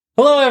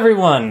Hello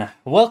everyone!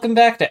 Welcome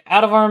back to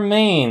Out of Our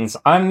Mains.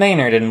 I'm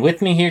Maynard, and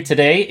with me here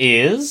today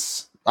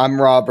is...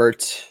 I'm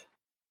Robert.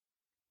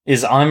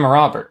 I'm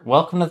Robert.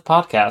 Welcome to the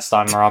podcast,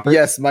 I'm Robert.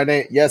 Yes, my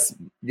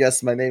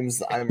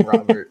name's I'm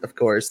Robert, of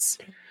course.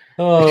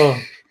 Oh.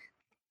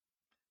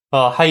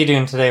 Well, how you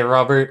doing today,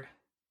 Robert?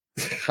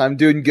 I'm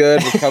doing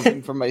good,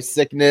 recovering from my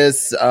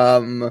sickness,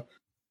 all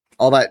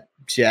that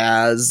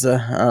jazz.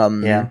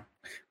 Yeah.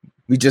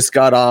 We just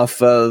got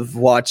off of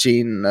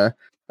watching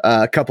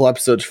a couple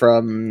episodes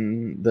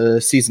from the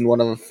season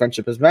 1 of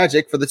Friendship is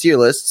Magic for the tier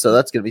list, so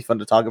that's gonna be fun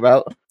to talk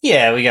about.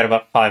 Yeah, we got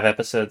about 5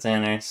 episodes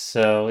in there,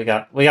 so we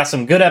got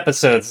some good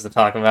episodes to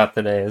talk about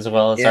today, as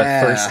well as our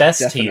first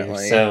S tier.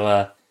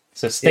 So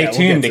stay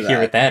tuned to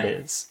hear what that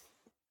is.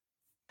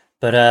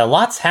 But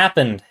lots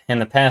happened in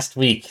the past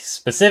week,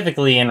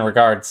 specifically in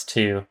regards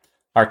to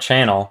our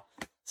channel.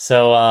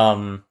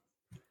 So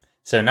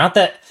not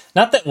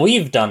that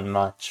we've done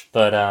much,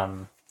 but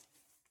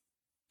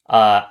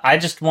I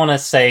just want to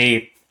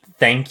say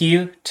thank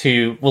you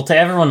to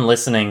everyone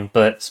listening,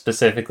 but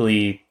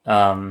specifically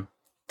the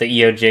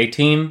EOJ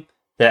team,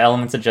 the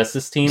Elements of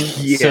Justice team.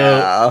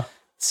 Yeah.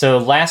 So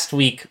last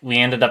week we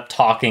ended up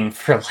talking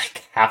for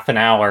like half an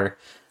hour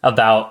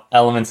about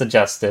Elements of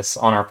Justice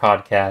on our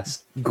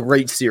podcast.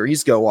 Great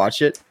series, go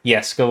watch it.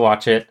 Yes, go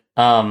watch it.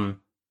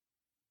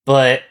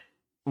 But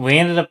we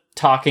ended up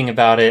talking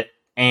about it,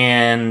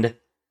 and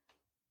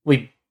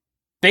we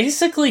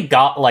basically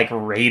got like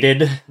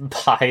raided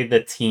by the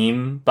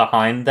team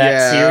behind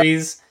that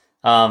series.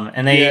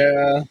 And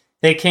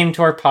they came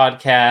to our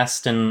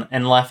podcast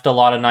and left a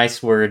lot of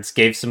nice words,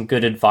 gave some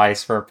good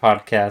advice for our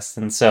podcast,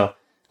 and so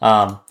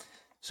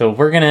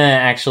we're gonna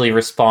actually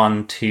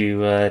respond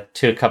to a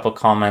couple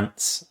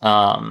comments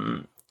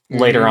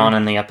later on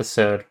in the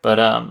episode.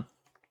 But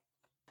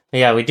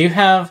yeah, we do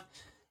have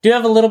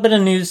a little bit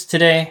of news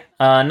today.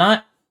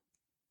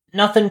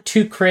 Nothing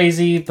too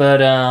crazy,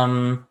 but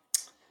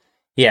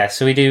yeah,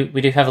 so we do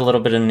have a little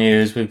bit of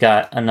news. We've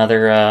got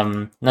another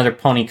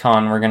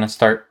PonyCon we're gonna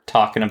start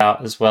talking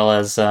about, as well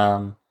as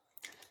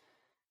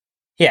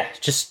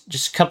just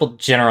a couple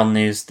general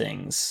news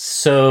things.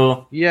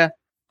 So yeah,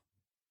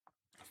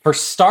 for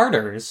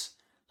starters,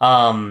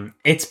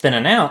 it's been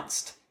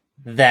announced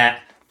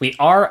that we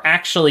are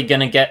actually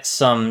gonna get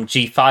some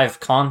G5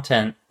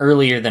 content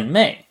earlier than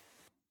May.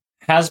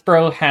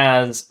 Hasbro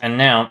has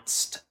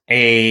announced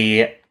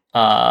an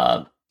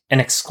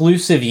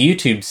exclusive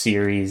YouTube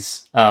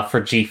series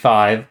for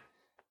G5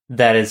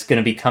 that is going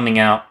to be coming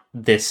out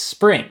this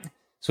spring.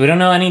 So we don't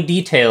know any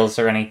details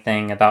or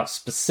anything about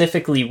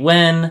specifically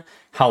when,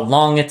 how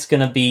long it's going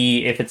to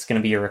be, if it's going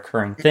to be a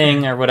recurring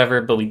thing or whatever,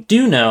 but we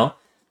do know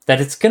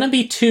that it's going to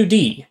be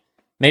 2D.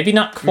 Maybe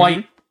not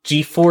quite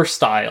G4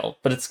 style,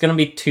 but it's going to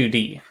be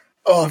 2D.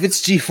 Oh, if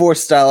it's G4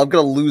 style, I'm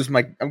gonna lose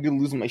my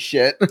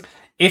shit.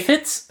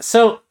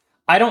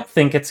 I don't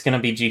think it's going to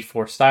be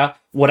G4 style.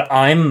 What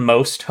I'm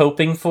most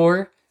hoping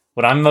for,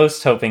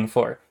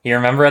 you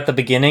remember at the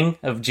beginning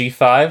of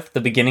G5,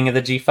 the beginning of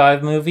the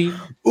G5 movie?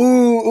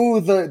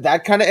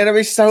 That kind of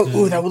animation style?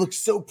 Ooh, that would look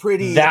so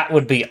pretty. That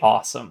would be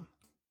awesome.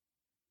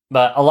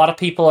 But a lot of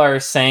people are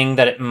saying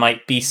that it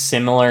might be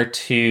similar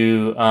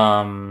to,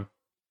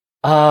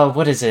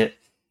 what is it?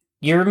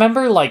 You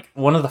remember, like,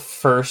 one of the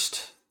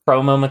first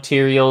promo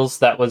materials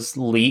that was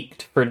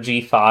leaked for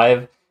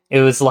G5?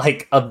 It was,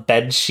 like, a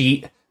bed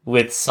sheet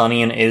with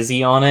Sunny and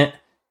Izzy on it,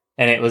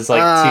 and it was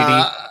like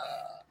 2D.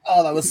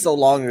 Oh, that was so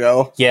long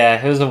ago.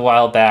 Yeah, it was a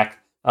while back.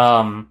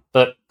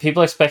 But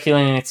people are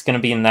speculating it's going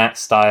to be in that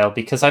style,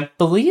 because I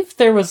believe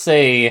there was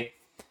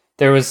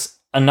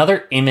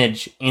another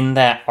image in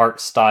that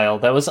art style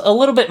that was a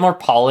little bit more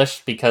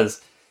polished, because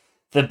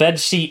the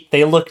bedsheet,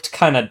 they looked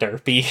kind of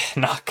derpy,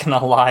 not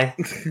gonna lie.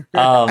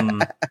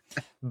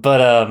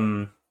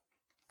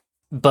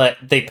 But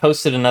they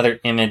posted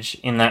another image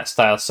in that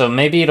style, so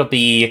maybe it'll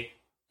be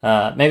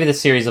maybe the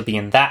series will be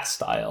in that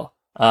style.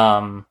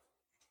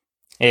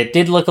 It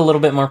did look a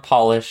little bit more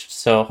polished,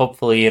 so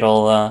hopefully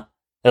it'll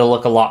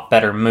look a lot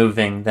better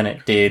moving than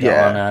it did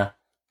on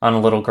a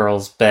little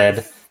girl's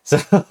bed. So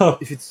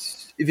if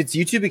it's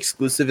YouTube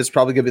exclusive, it's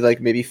probably gonna be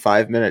like maybe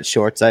 5-minute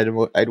shorts.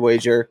 I'd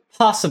wager.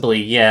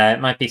 Possibly, yeah.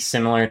 It might be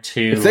similar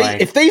to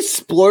if they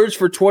splurge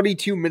for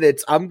 22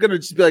 minutes, I'm gonna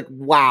just be like,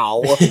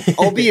 wow,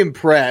 I'll be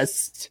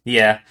impressed.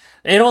 Yeah,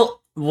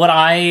 what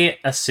I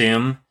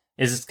assume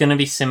is it's going to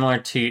be similar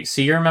to...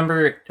 So you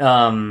remember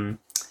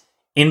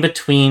in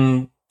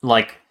between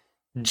like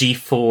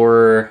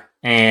G4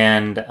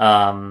 and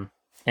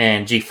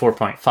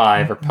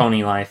G4.5 or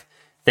Pony Life,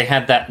 they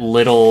had that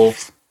little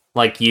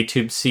like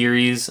YouTube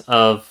series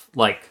of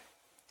like...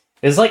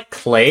 It was like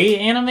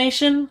clay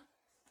animation.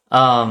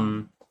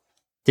 Did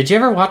you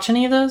ever watch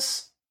any of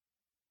those?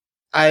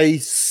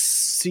 I've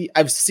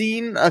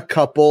seen a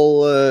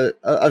couple.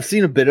 I've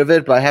seen a bit of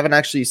it, but I haven't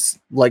actually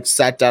like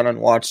sat down and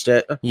watched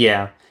it.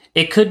 Yeah.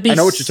 It could be... I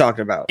know what you're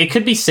talking about. It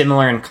could be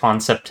similar in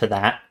concept to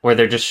that, where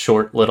they're just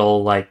short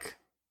little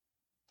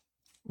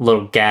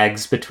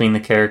gags between the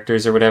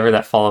characters or whatever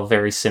that follow a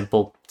very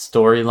simple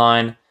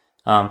storyline.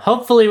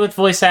 Hopefully with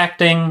voice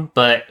acting,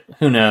 but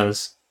who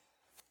knows?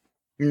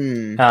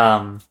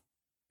 But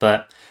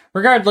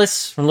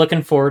regardless, I'm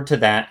looking forward to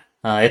that.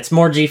 It's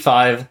more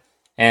G5,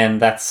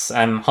 and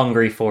I'm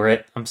hungry for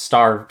it. I'm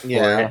starved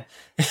for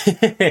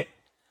it.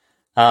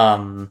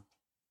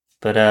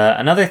 But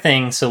another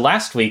thing, so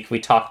last week we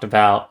talked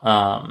about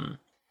the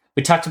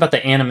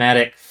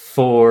animatic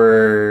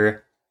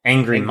for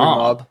Angry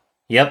Mob.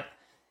 Yep.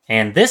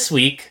 And this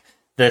week,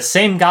 the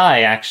same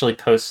guy actually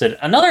posted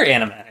another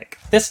animatic,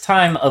 this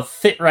time of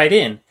Fit Right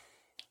In.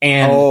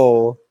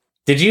 And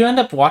did you end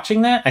up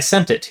watching that? I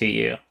sent it to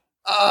you.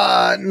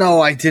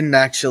 No, I didn't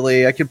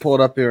actually. I can pull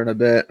it up here in a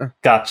bit.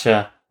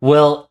 Gotcha.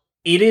 Well,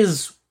 it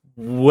is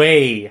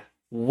way,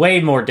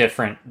 way more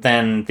different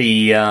than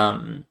the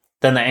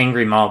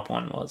Angry Mob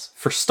one was.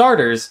 For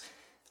starters,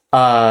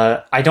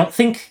 I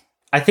think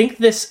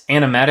this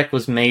animatic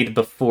was made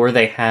before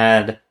they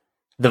had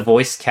the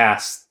voice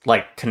cast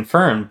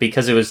confirmed,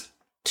 because it was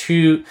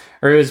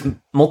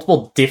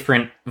multiple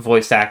different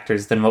voice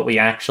actors than what we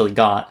actually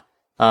got,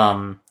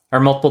 or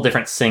multiple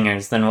different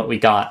singers than what we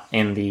got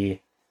in the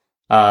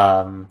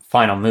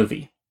final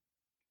movie,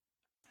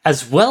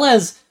 as well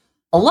as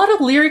a lot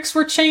of lyrics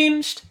were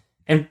changed,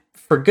 and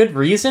for good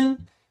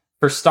reason.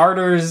 For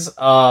starters,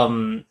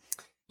 you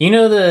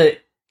know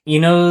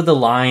the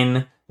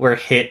line where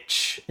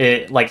Hitch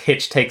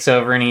takes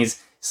over and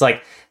he's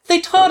like,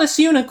 "They taught us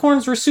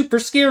unicorns were super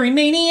scary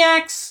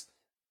maniacs."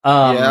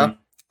 Yeah.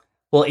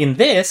 Well, in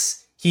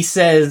this, he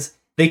says,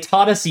 "They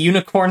taught us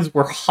unicorns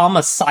were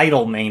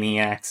homicidal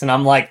maniacs," and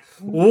I'm like,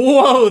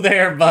 "Whoa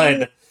there,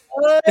 bud."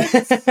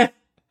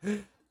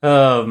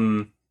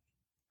 Although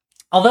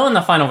in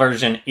the final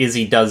version,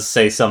 Izzy does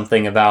say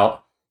something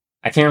about,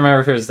 I can't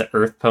remember if it was the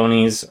Earth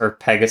ponies or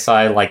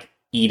Pegasi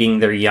eating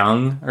their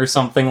young or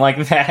something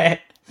like that,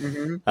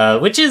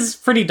 which is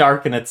pretty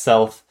dark in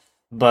itself.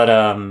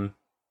 But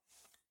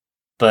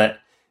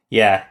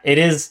yeah, it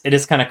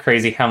is kind of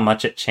crazy how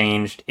much it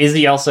changed.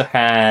 Izzy also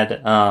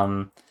had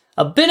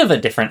a bit of a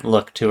different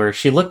look to her.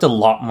 She looked a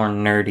lot more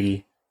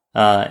nerdy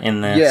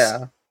in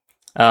this.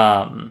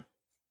 Yeah.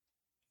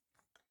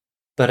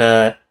 But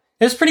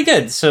it was pretty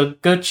good, so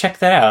go check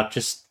that out.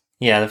 Just,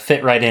 the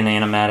Fit Right In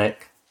animatic.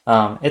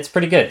 It's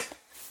pretty good.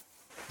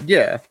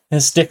 Yeah.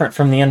 It's different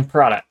from the end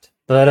product.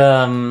 But,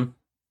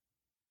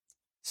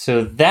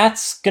 so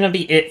that's gonna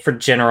be it for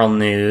general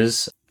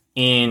news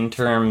in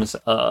terms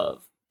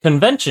of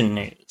convention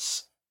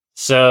news.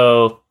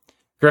 So,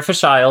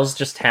 Griffish Isles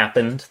just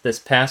happened this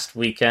past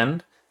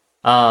weekend.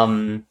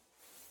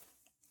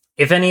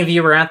 If any of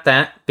you were at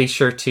that, be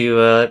sure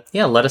to,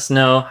 let us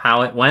know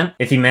how it went.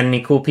 If you met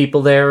any cool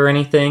people there or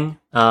anything,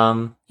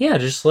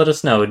 just let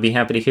us know. We'd be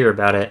happy to hear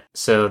about it.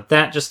 So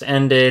that just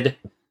ended.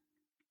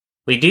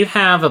 We do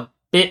have a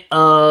bit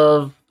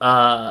of,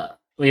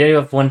 we do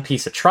have one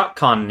piece of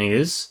TrotCon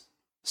news.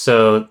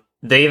 So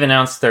they've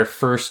announced their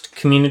first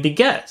community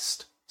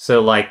guest.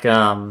 So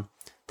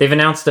they've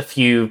announced a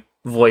few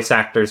voice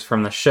actors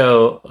from the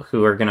show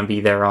who are going to be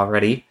there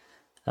already.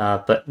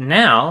 But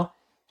now,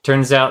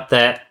 turns out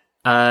that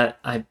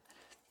I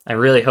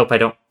really hope I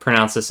don't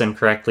pronounce this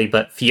incorrectly,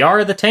 but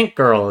Fiara the Tank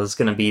Girl is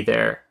going to be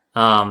there.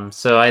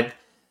 So I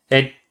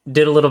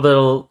did a little bit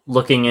of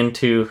looking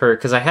into her,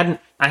 because I hadn't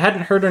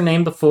heard her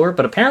name before,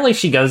 but apparently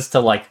she goes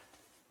to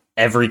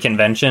every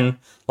convention,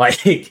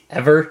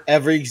 ever.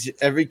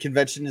 Every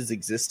convention is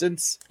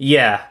existence.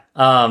 Yeah.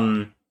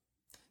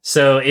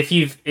 So if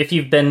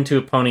you've been to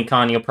a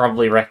PonyCon, you'll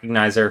probably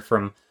recognize her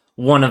from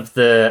one of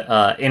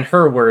the, in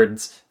her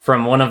words,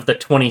 from one of the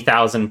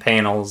 20,000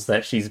 panels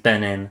that she's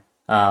been in.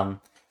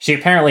 She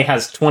apparently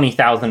has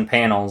 20,000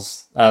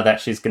 panels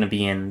that she's going to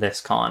be in this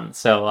con.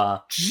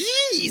 So,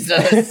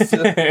 Jesus!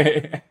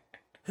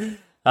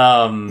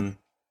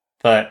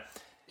 But,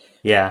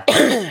 yeah.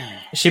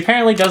 She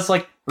apparently does,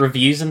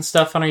 reviews and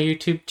stuff on her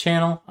YouTube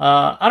channel.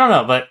 I don't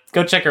know, but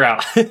go check her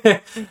out.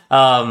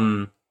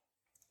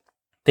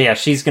 But yeah,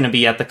 she's going to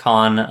be at the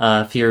con.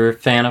 If you're a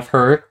fan of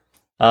her,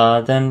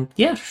 then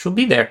yeah, she'll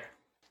be there.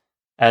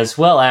 As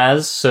well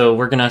as, so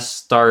we're gonna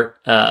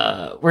start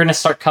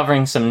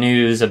covering some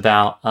news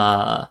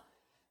about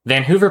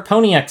Vancouver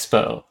Pony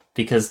Expo,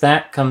 because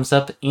that comes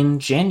up in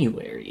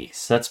January.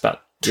 So that's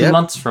about 2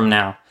 months from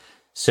now.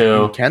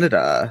 So in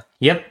Canada.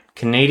 Yep,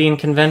 Canadian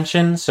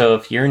convention. So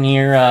if you're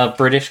near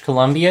British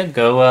Columbia,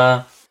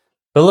 go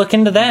look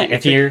into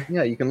that. You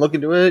can look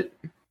into it.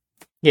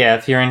 Yeah,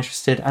 if you're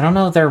interested. I don't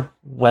know their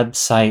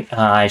website.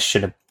 I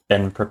should have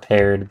been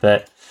prepared,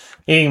 but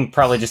you can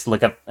probably just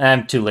look up.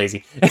 I'm too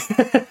lazy.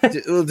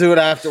 We'll do it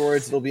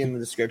afterwards. It'll be in the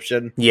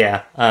description.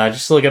 Yeah,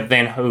 just look up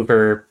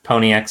Vancouver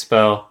Pony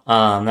Expo.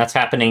 That's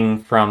happening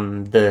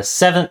from the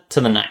 7th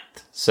to the 9th.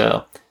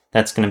 So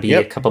that's going to be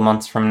a couple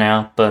months from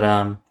now.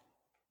 But,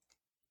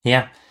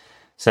 yeah.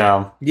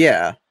 So.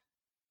 Yeah.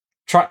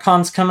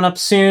 TrotCon's coming up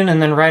soon.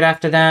 And then right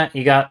after that,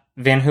 you got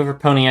Vancouver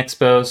Pony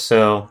Expo.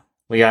 So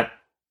we got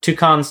 2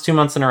 cons 2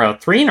 months in a row.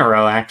 3 in a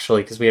row,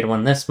 actually, because we had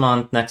one this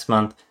month, next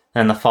month,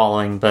 and the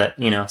following. But,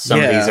 some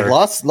of these are...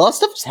 Lots of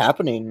stuff's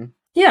happening.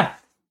 Yeah.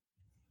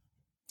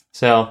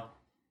 So,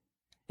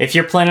 if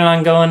you're planning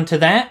on going to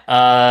that,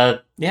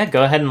 yeah,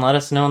 go ahead and let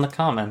us know in the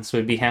comments.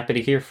 We'd be happy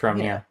to hear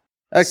from you.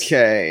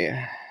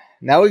 Okay.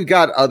 Now we've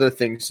got other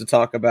things to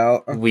talk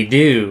about. We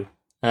do.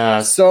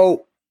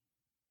 So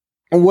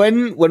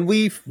when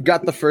we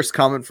got the first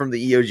comment from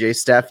the EOJ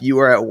staff, you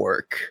were at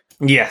work.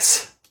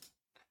 Yes.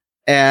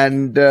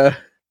 And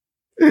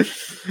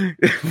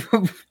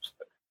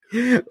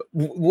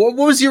what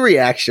was your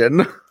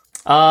reaction?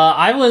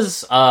 I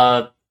was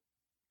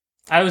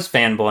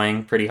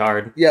fanboying pretty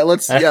hard. Yeah,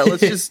 let's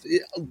just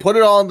put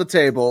it all on the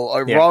table.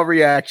 Our raw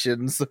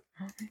reactions.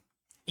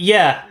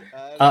 Yeah.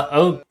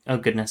 Oh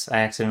goodness, I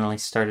accidentally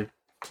started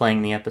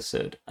playing the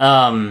episode.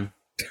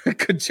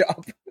 Good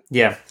job.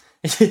 Yeah.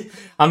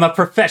 I'm a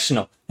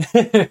professional.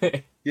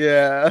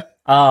 Yeah.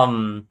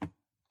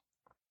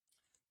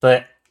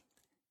 But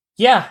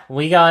yeah,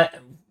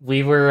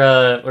 we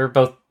were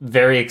both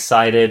very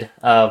excited.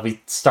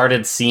 We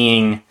started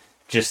seeing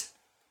just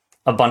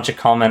a bunch of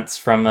comments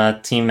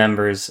from team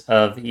members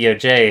of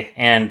EOJ,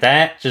 and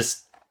that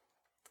just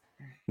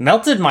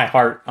melted my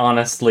heart,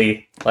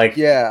 honestly. Like,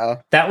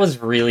 yeah, that was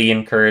really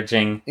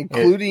encouraging.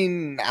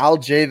 Including Al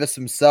Javis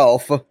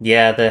himself.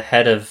 Yeah, the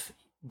head of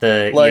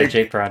the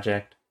EOJ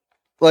project.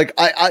 Like,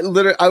 I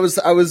literally, I was,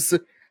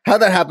 how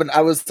that happened,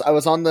 I was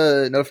on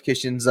the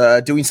notifications,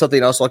 doing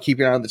something else while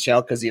keeping an eye on the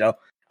channel, because,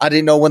 I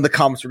didn't know when the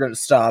comments were going to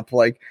stop.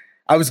 Like,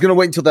 I was going to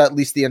wait until at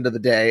least the end of the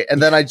day,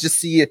 and then I just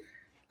see,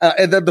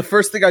 and then the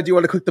first thing I do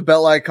when I click the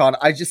bell icon,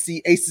 I just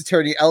see Ace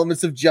Attorney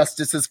Elements of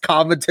Justice has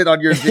commented on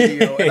your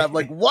video, and I'm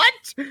like,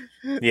 what?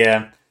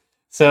 Yeah.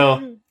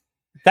 So,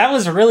 that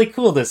was really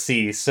cool to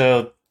see.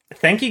 So,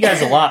 thank you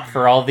guys a lot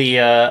for all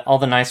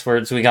the nice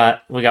words. We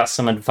got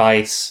some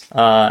advice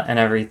and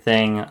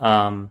everything.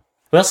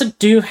 We also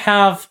do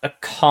have a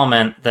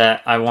comment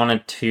that I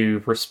wanted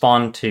to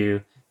respond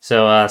to.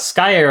 So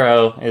Sky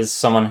Arrow is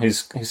someone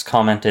who's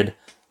commented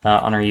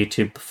on our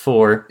YouTube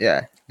before.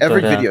 Yeah,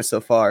 every video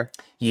so far.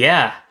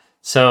 Yeah.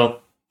 So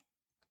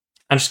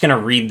I'm just gonna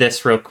read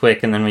this real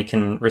quick, and then we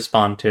can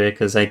respond to it,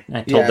 because I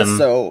told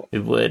them we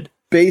would.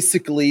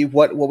 Basically,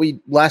 what we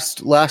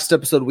last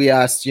episode we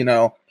asked,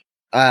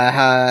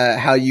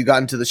 how you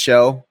got into the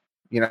show,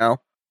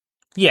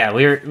 Yeah,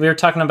 we were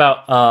talking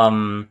about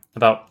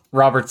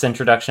Robert's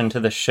introduction to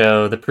the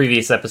show. The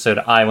previous episode,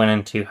 I went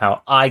into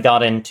how I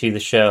got into the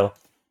show,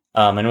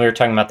 and we were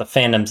talking about the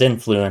fandom's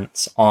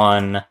influence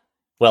on,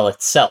 well,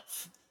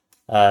 itself.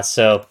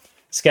 So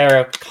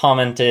Scarrow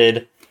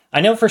commented,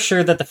 "I know for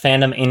sure that the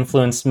fandom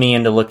influenced me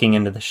into looking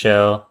into the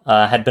show.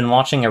 Had been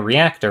watching a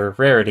reactor,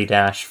 Rarity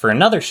Dash, for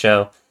another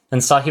show,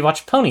 and saw he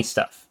watched Pony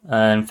Stuff,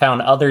 and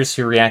found others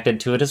who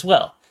reacted to it as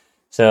well.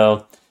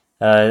 So,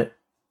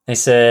 they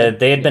said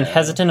they had been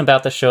hesitant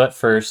about the show at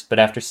first, but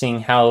after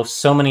seeing how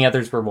so many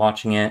others were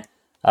watching it,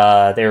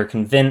 they were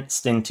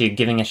convinced into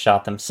giving a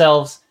shot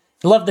themselves.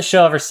 Loved the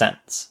show ever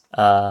since.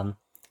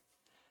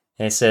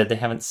 They said they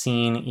haven't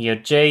seen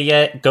EOJ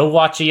yet. Go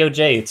watch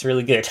EOJ. It's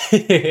really good."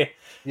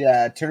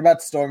 Yeah,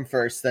 Turnabout Storm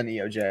first, then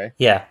EOJ.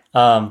 Yeah,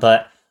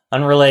 but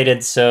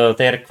unrelated. So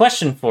they had a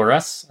question for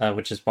us,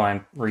 which is why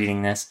I'm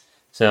reading this.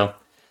 So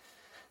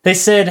they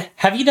said,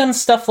 "Have you done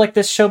stuff like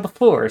this show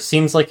before?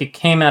 Seems like it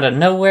came out of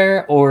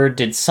nowhere, or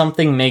did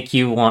something make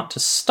you want to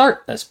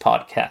start this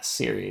podcast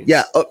series?"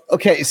 Yeah,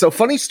 okay, so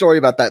funny story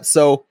about that.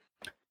 So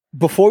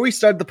before we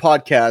started the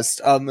podcast,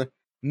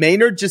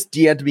 Maynard just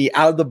DM'd me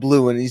out of the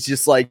blue, and he's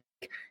just like,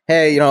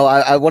 "Hey,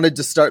 I wanted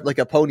to start like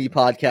a pony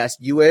podcast.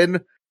 You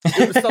in?"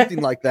 It was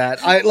something like that.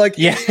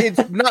 Yeah.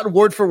 It's not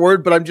word for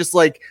word, but I'm just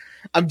like,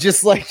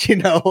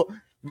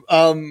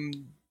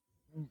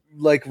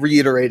 like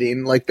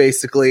reiterating, like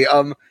basically,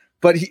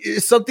 but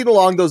something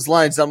along those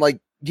lines. I'm like,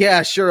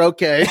 yeah, sure,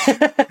 okay.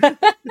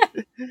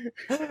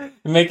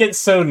 Make it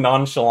so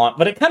nonchalant,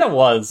 but it kind of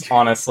was,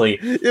 honestly.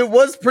 It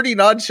was pretty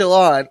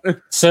nonchalant.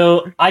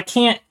 So I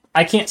can't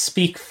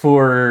speak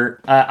for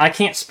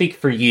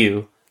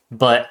you,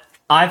 but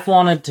I've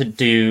wanted to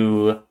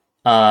do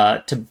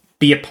to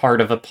be a part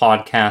of a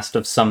podcast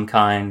of some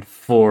kind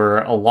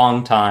for a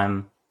long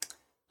time.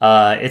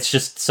 It's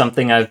just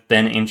something I've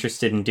been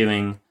interested in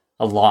doing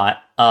a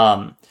lot.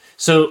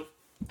 So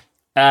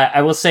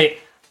I will say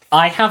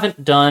I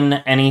haven't done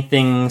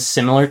anything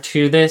similar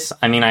to this.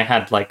 I mean, I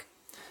had like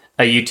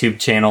a YouTube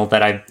channel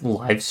that I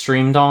live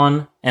streamed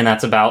on, and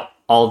that's about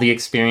all the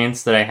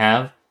experience that I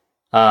have.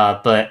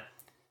 But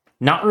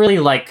not really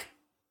like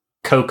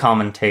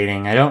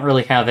co-commentating. I don't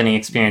really have any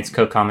experience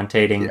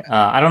co-commentating.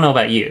 Yeah. I don't know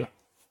about you.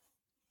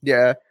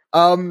 Yeah.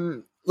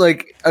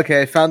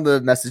 Okay, I found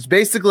the message.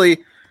 Basically,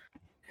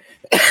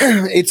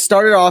 it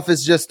started off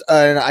as just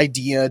an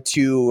idea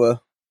to,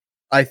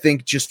 I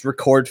think, just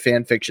record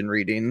fan fiction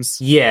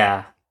readings.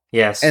 Yeah.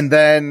 Yes. And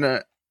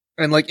then,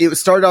 it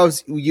started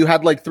off, you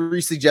had like 3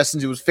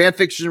 suggestions. It was fan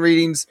fiction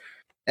readings,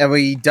 and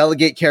we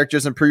delegate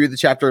characters and preview the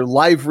chapter.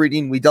 Live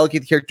reading, we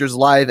delegate the characters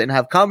live and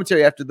have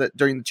commentary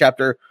during the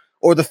chapter.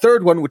 Or the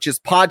third one, which is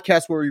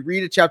podcast, where we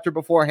read a chapter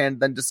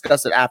beforehand, then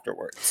discuss it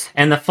afterwards.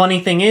 And the funny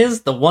thing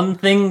is, the one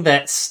thing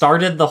that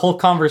started the whole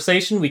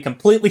conversation, we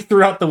completely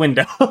threw out the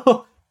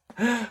window.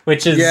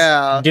 which is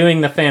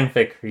doing the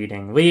fanfic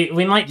reading.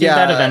 We might do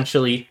that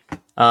eventually.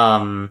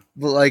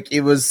 Like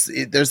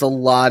there's a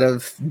lot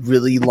of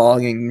really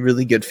long and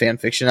really good fan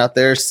fiction out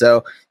there,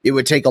 so it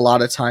would take a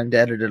lot of time to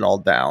edit it all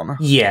down.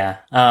 Yeah,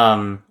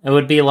 it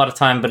would be a lot of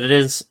time, but it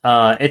is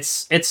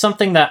it's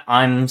something that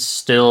I'm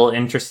still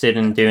interested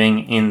in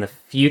doing in the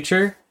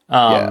future.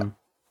 I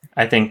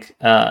think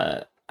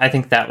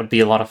that would be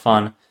a lot of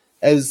fun.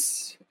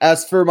 As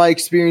for my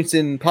experience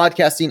in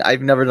podcasting,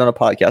 I've never done a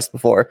podcast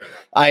before.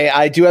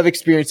 I do have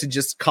experience in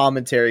just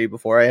commentary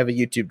before. I have a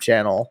YouTube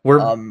channel.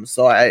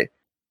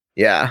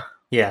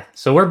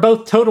 So we're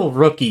both total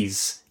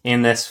rookies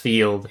in this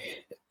field.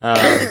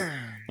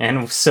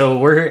 And so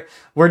we're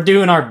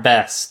doing our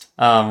best.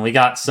 We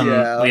got some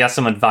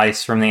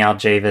advice from the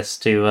Aljavis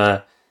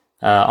to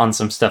on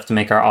some stuff to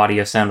make our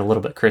audio sound a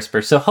little bit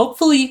crisper. So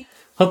hopefully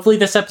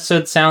this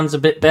episode sounds a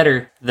bit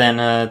better than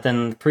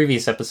the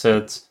previous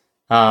episodes.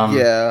 I'll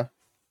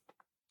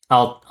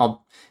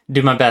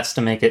do my best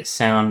to make it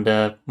sound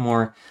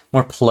more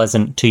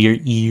pleasant to your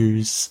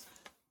ears.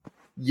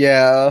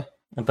 Yeah.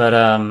 But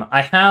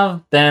I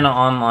have been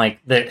on like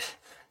the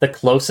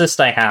closest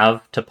I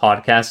have to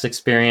podcast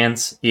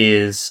experience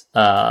is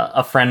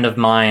a friend of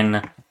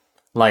mine.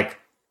 Like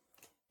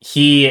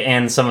he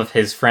and some of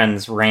his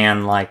friends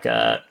ran like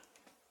it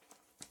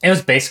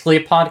was basically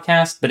a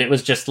podcast, but it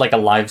was just like a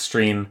live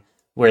stream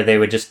where they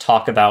would just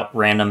talk about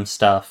random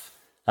stuff.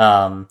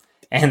 And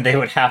they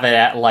would have it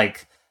at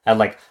like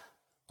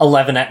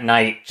 11 at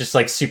night, just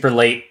like super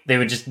late. They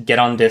would just get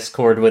on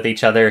Discord with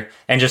each other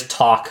and just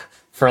talk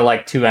for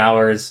like 2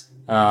 hours.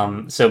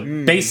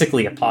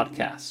 Basically a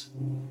podcast.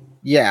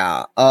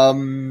 Yeah.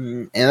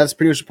 And that's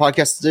pretty much what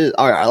podcast is.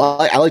 All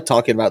right. I like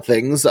talking about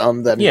things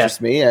that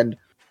interest me, and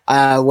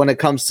when it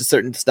comes to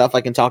certain stuff,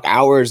 I can talk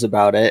hours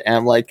about it. And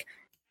I'm like,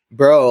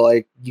 bro,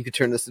 like you could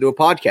turn this into a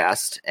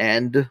podcast,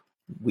 and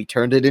we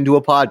turned it into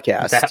a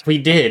podcast. That we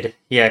did.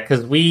 Yeah,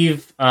 because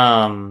we've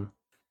me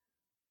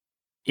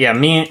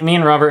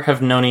and Robert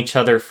have known each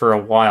other for a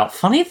while.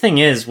 Funny thing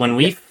is, when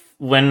we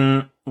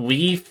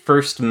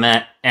first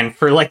met, and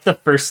for like the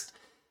first,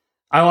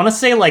 I want to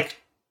say like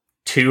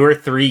 2 or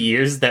 3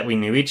 years that we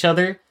knew each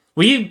other,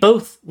 we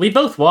both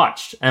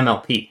watched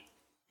MLP.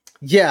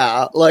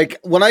 Yeah,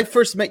 like when I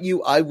first met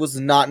you, I was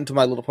not into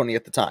My Little Pony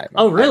at the time.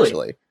 Oh, really?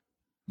 Actually.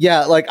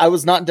 Yeah, like I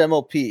was not into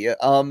MLP.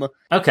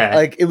 Okay.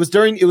 Like it was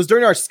during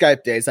our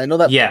Skype days. I know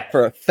that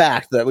for a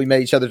fact that we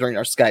met each other during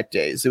our Skype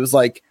days. It was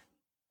like,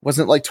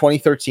 wasn't it like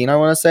 2013? I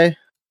want to say.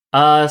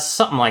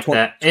 Something like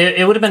that.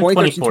 It would have been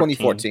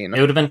 2014. It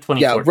would have been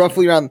 2014. Yeah,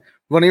 roughly around.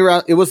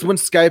 It was when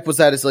Skype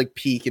was at its like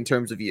peak in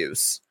terms of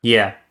use.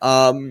 Yeah.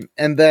 And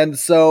then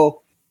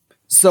so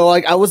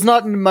like I was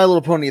not in My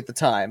Little Pony at the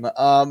time.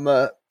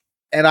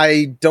 And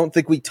I don't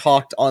think we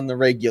talked on the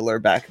regular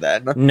back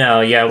then.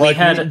 No, yeah,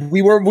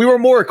 we were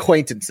more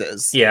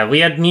acquaintances. Yeah, we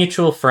had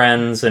mutual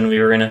friends, and we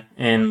were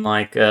in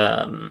like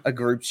a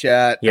group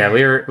chat. Yeah,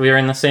 we were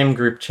in the same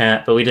group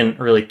chat, but we didn't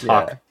really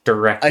talk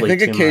directly. I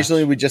think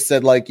occasionally we just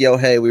said like, "Yo,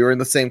 hey," we were in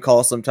the same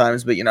call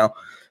sometimes, but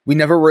we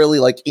never really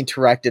like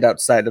interacted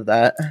outside of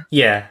that.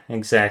 Yeah,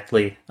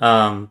 exactly.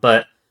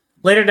 But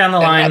later down the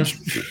line.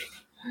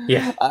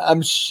 Yeah,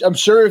 I'm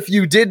sure if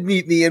you did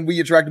meet me and we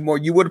interacted more,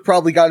 you would have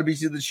probably got to be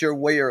to the show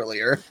way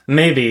earlier.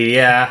 Maybe,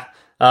 yeah.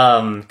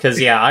 Because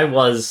I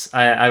was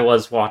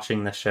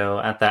watching the show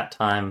at that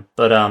time,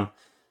 but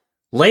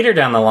later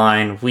down the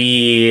line,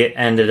 we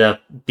ended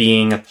up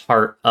being a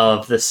part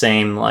of the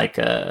same like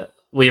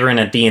we were in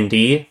a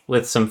D&D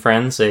with some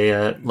friends,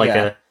 a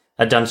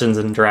Dungeons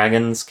and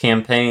Dragons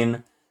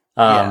campaign.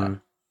 We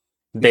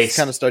just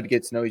kind of started to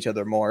get to know each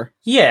other more.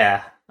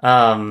 Yeah.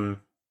 And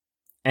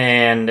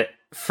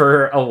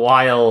for a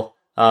while,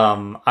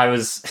 I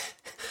was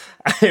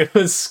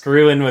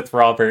screwing with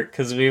Robert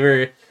because we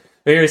were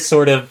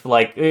sort of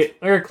like we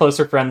were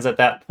closer friends at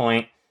that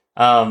point.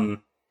 And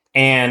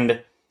I'll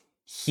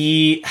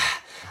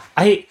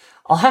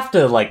have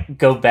to like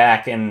go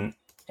back and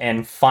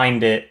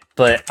find it,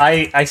 but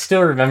I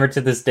still remember to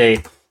this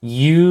day.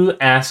 You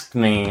asked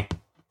me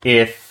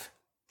if.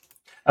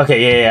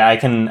 Okay, yeah, I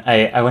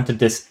went to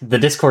the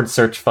Discord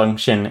search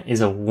function is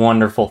a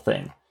wonderful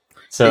thing.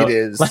 So it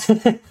is.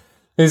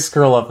 Let's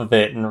scroll up a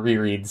bit and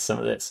reread some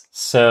of this.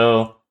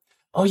 So,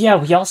 we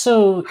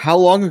also... How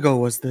long ago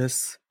was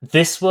this?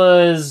 This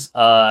was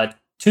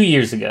 2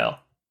 years ago.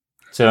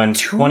 So in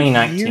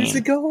 2019. 2 years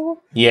ago?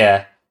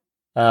 Yeah.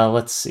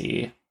 Let's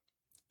see.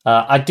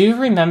 I do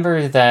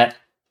remember that...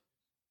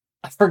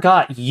 I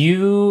forgot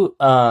you...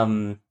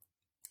 I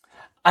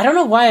don't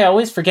know why I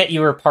always forget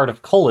you were a part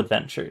of Coal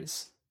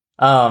Adventures.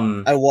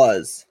 I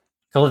was.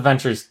 Coal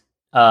Adventures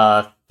 3,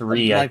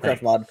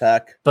 Minecraft mod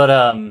pack. But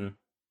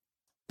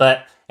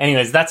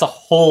anyways, that's a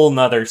whole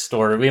nother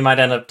story. We might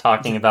end up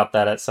talking about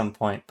that at some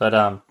point.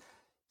 But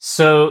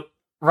so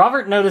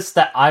Robert noticed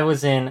that I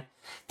was in.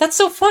 That's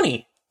so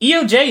funny.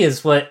 EOJ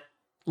is what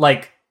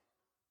like.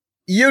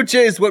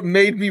 EOJ is what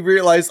made me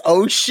realize,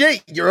 oh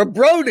shit, you're a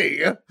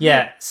brony.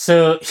 Yeah,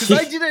 so Because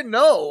I didn't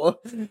know.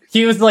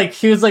 He was like,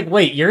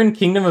 wait, you're in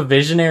Kingdom of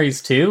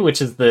Visionaries too, which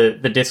is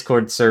the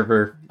Discord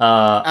server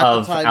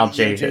of the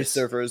Aljavis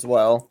server as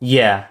well.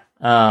 Yeah,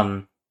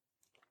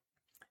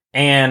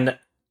 and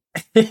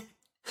we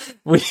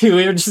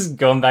were just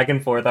going back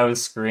and forth. I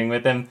was screwing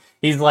with him.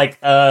 He's like,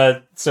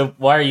 so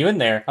why are you in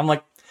there? I'm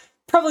like,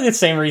 probably the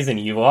same reason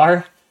you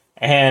are.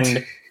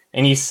 And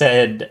he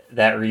said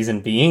that reason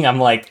being, I'm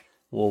like,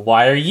 well,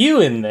 why are you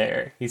in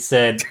there? He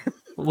said,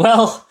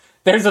 well,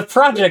 there's a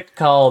project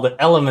called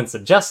Elements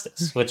of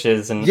Justice, which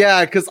is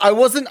because I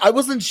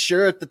wasn't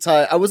sure at the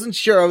time. I wasn't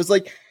sure. I was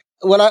like,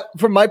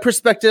 from my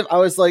perspective, I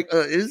was like,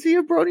 is he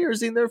a brony or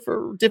is he in there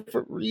for a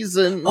different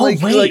reason? Oh,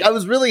 wait. I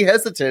was really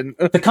hesitant.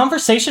 The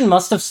conversation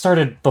must have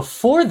started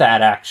before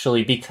that,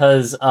 actually,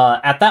 because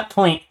at that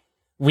point,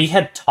 we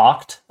had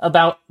talked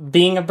about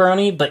being a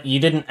brony, but you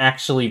didn't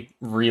actually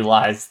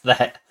realize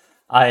that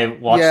I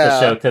watched the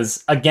show,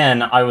 because,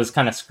 again, I was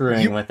kind of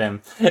screwing with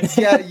him.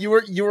 Yeah,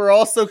 you were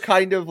also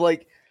kind of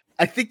like,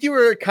 I think you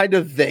were kind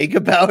of vague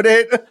about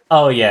it.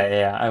 Oh,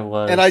 yeah, I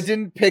was. And I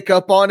didn't pick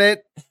up on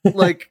it,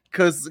 like,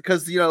 because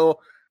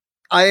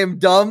I am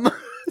dumb.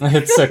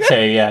 It's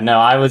okay, yeah. No,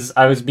 I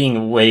was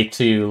being way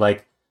too.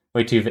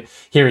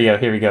 Here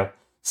we go.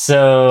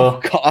 So...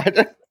 Oh,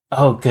 God.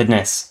 Oh,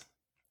 goodness.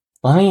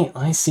 Let me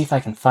see if I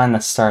can find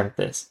the start of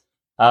this.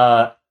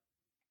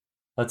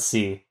 Let's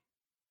see.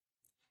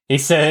 He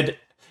said,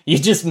 you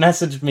just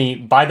messaged me,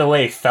 by the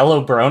way,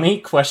 fellow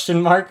brony, ?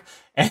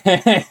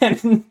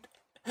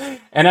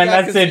 And I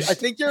messaged... I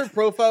think your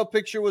profile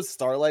picture was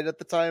Starlight at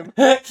the time.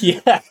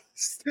 Yeah.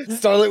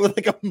 Starlight with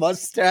like a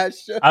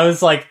mustache. I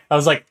was like,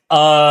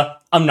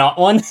 I'm not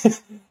one.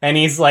 And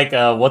he's like,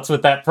 what's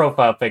with that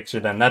profile picture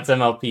then? That's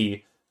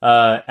MLP.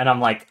 And I'm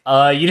like,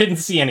 you didn't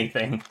see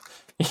anything.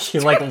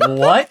 You're like,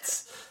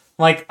 what?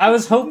 Like, I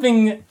was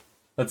hoping...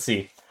 Let's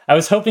see. I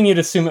was hoping you'd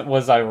assume it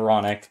was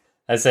ironic.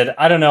 I said,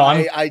 I don't know.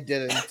 I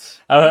didn't.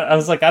 I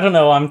was like, I don't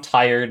know. I'm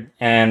tired,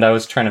 and I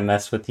was trying to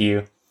mess with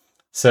you.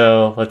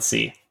 So, let's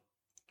see.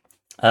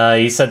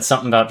 You said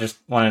something about just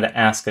wanted to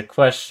ask a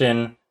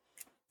question.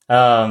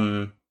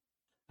 I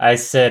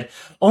said,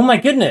 oh my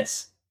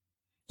goodness.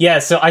 Yeah,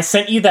 so I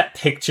sent you that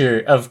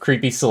picture of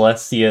Creepy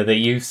Celestia that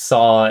you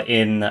saw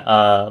in,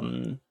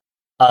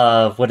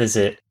 what is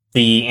it?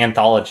 The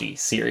anthology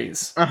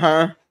series.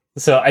 Uh-huh.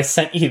 So I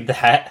sent you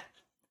that,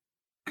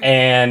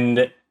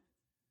 and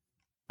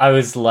I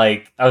was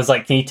like,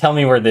 can you tell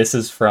me where this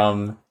is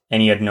from?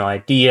 And you had no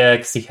idea,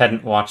 because you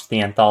hadn't watched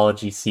the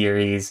anthology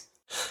series.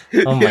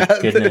 Oh my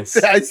goodness.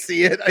 I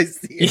see it.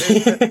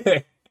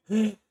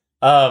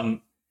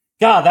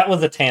 God, that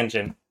was a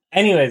tangent.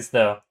 Anyways,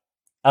 though,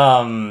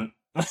 we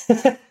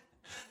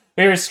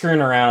were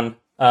screwing around.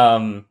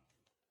 I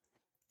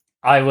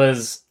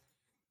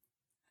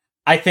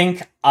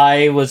think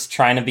I was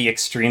trying to be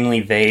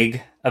extremely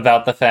vague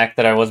about the fact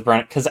that I was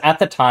brony, because at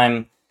the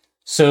time,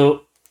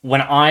 so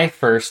when I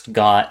first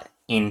got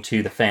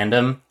into the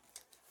fandom,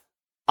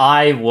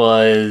 I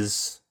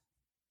was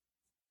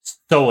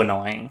so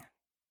annoying.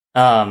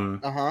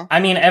 I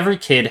mean, every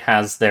kid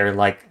has their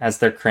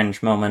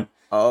cringe moment.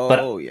 Oh,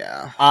 but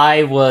yeah.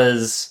 I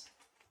was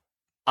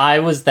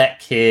that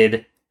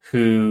kid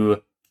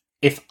who,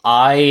 if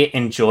I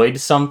enjoyed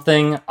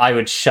something, I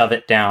would shove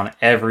it down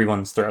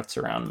everyone's throats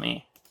around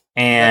me.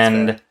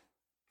 And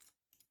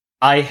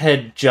I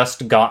had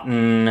just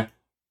gotten,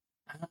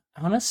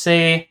 I want to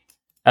say,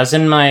 I was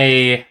in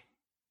my,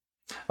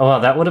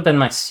 that would have been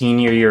my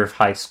senior year of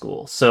high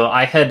school. So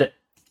I had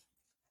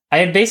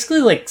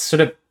basically like sort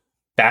of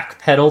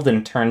backpedaled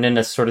and turned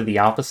into sort of the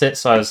opposite.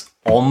 So I was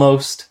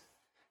almost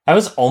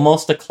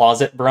a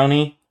closet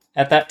brony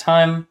at that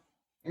time.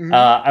 Mm-hmm.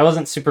 I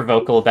wasn't super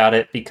vocal about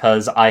it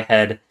because I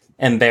had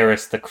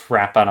embarrassed the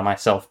crap out of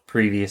myself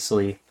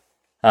previously.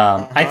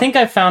 I think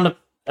I found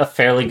a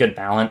fairly good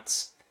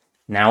balance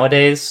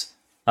nowadays,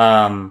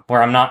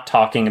 where I'm not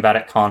talking about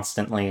it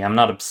constantly. I'm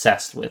not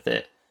obsessed with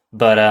it,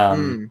 but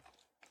I'm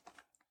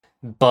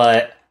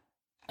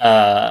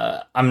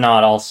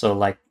not also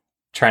like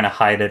trying to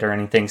hide it or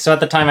anything. So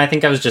at the time, I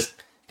think I was just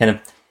kind of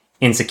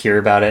insecure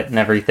about it and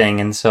everything,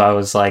 and so I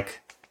was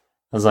like,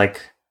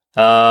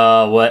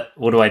 what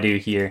do I do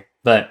here?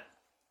 But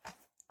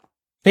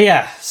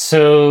yeah,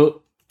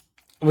 so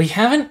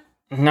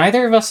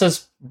neither of us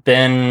has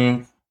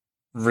been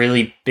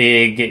really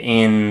big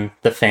in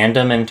the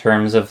fandom in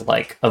terms of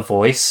like a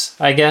voice,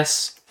 I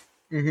guess.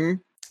 Mm-hmm.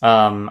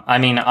 I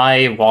mean,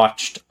 I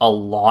watched a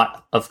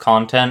lot of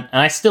content,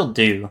 and I still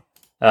do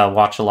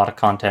watch a lot of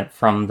content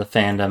from the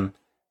fandom,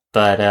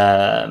 but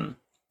I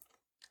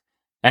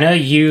know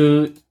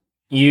you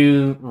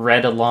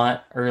read a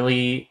lot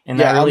early in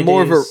the early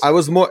days. I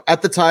was more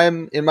at the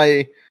time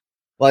I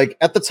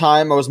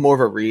was more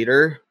of a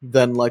reader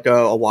than like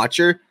a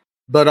watcher.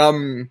 But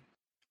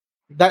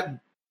that,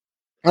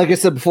 like I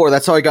said before,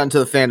 that's how I got into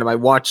the fandom. I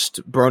watched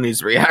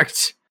bronies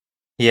react.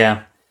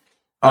 Yeah.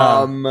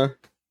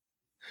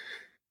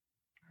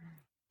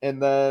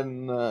 And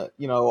then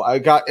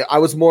I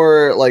was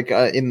more like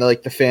in the,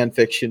 like the fan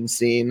fiction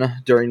scene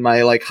during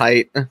my like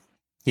height.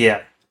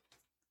 Yeah.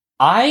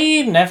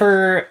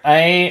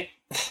 I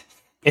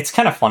it's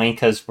kind of funny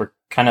because we're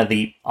kind of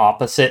the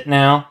opposite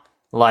now.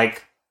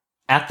 Like,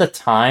 at the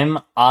time,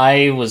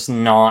 I was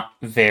not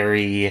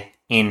very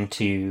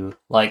into,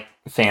 like,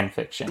 fan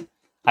fiction.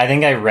 I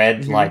think I had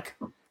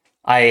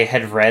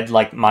read,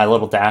 like, My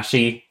Little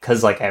Dashie,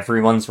 because, like,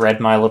 everyone's read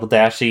My Little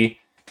Dashie,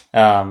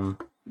 and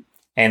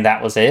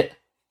that was it.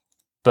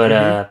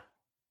 But,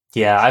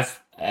 yeah,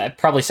 I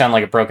probably sound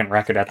like a broken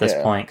record at this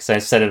point, because I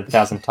said it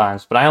 1,000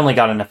 times, but I only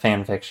got into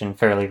fan fiction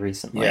fairly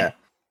recently. Yeah.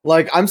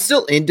 Like, I'm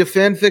still into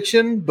fan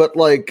fiction, but,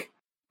 like,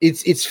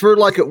 it's for,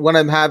 like, when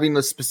I'm having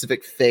a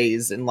specific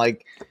phase and,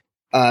 like,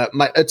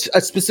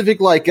 a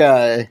specific, like,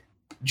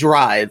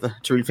 drive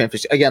to read fan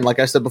fiction. Again, like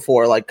I said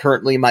before, like,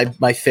 currently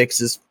my fix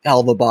is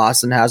Hell of a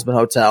Boss and Has Been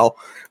Hotel.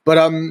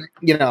 But,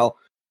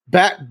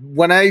 back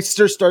when I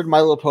first started My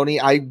Little Pony,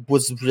 I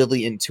was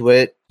really into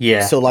it.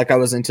 Yeah. So, like, I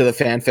was into the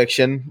fan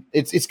fiction.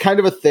 It's kind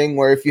of a thing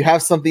where if you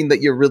have something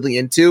that you're really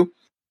into,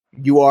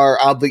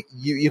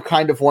 you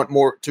kind of want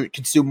more to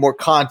consume more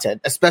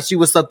content, especially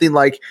with something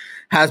like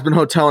Has Been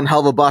Hotel and Hell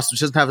of a Boss, which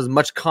doesn't have as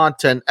much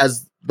content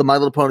as the My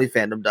Little Pony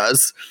fandom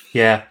does.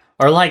 Yeah.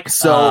 Or like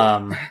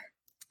Undertale.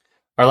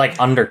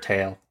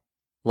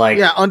 Like,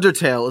 yeah,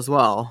 Undertale as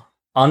well.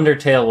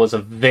 Undertale was a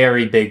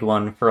very big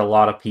one for a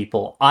lot of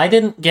people. I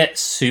didn't get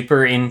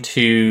super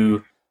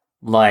into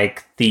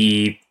like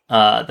the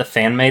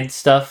fan-made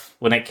stuff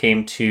when it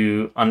came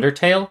to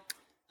Undertale.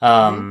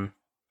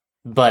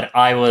 But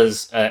I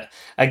was I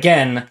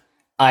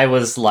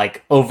was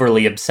like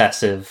overly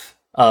obsessive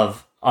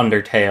of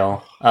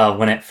Undertale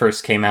when it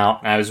first came out,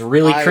 and I was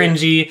really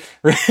cringy.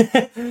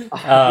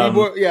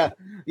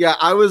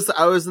 I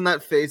was in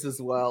that phase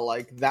as well.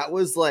 Like, that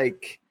was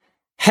like,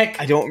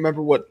 heck, I don't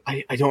remember what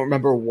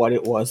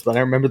it was, but I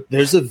remember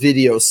there's a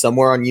video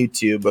somewhere on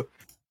YouTube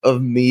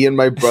of me and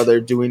my brother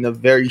doing a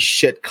very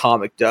shit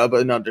comic dub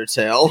in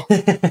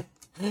Undertale.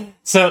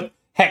 So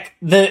heck,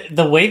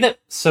 the way that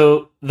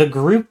the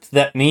group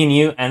that me and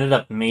you ended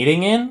up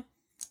meeting in,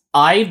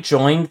 I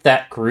joined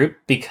that group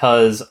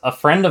because a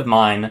friend of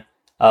mine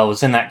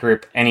was in that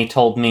group, and he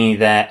told me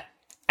that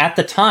at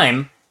the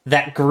time,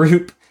 that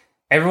group,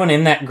 everyone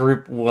in that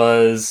group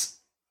was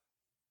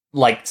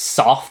like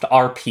soft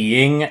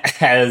RPing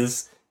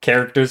as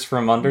characters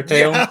from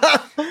Undertale.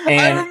 Yeah,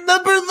 and I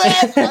remember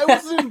that. I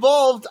wasn't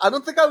involved. I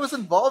don't think I was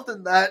involved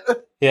in that.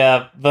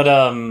 Yeah, but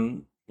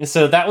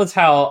so that was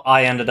how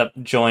I ended up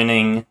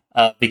joining,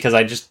 because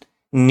I just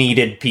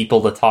needed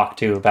people to talk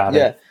to about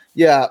it.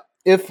 Yeah.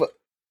 If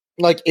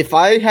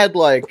I had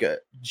like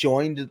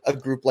joined a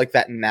group like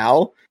that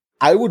now,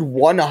 I would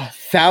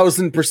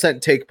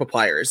 1,000% take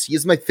Papyrus.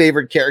 He's my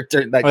favorite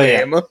character in that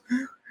game.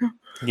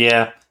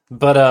 Yeah,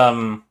 but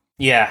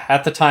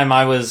at the time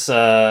I was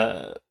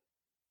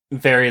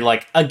very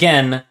like,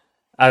 again,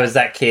 I was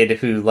that kid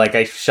who like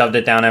I shoved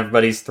it down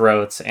everybody's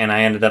throats, and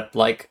I ended up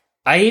like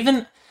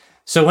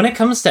so when it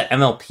comes to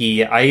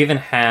MLP, I even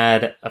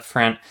had a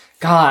friend.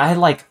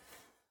 God,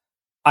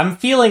 I'm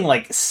feeling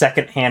like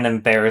secondhand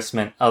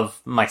embarrassment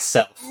of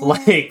myself.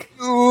 Like,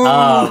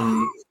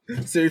 so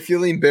you're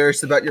feeling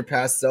embarrassed about your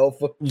past self?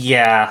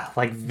 Yeah,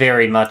 like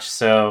very much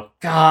so.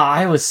 God,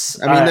 I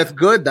mean, that's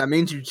good. That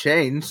means you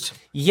changed.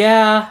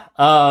 Yeah.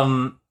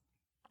 But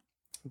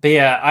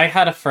yeah, I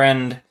had a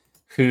friend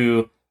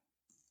who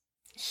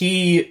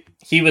he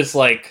was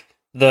like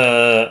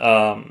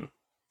the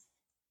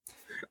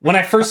when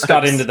I first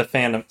got into the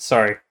fandom.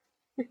 Sorry,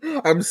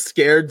 I'm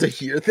scared to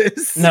hear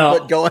this. No,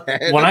 but go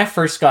ahead. When I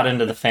first got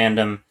into the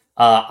fandom,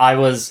 I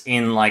was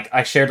in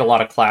I shared a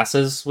lot of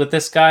classes with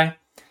this guy,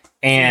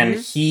 and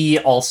he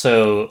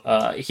also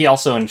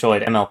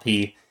enjoyed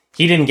MLP.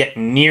 He didn't get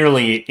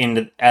nearly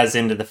into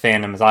the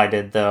fandom as I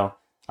did, though.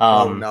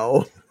 Oh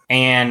no!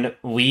 And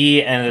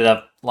we ended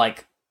up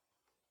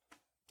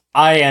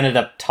I ended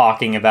up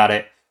talking about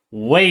it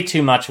way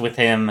too much with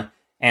him,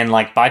 and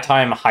by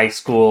time high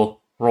school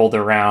rolled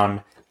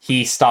around,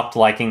 he stopped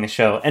liking the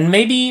show. And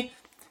maybe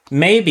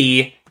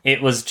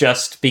it was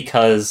just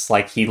because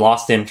he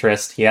lost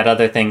interest. He had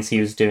other things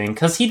he was doing,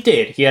 because he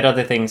had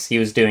other things he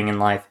was doing in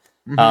life.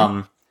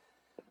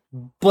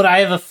 But I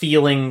have a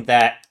feeling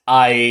that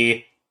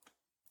I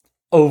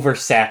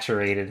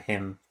oversaturated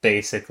him,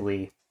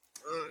 basically.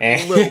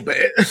 A little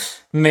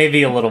bit.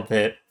 Maybe a little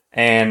bit.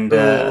 And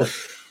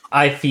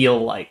I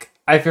feel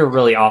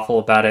really awful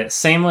about it.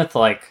 Same with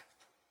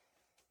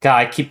God,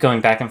 I keep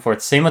going back and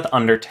forth. Same with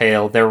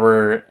Undertale. There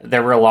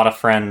were a lot of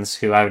friends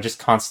who I would just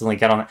constantly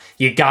get on.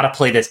 You gotta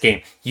play this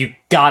game. You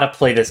gotta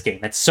play this game.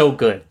 It's so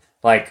good.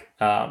 But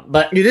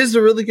it is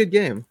a really good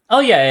game. Oh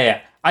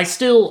yeah. I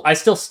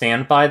still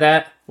stand by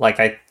that.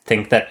 I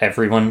think that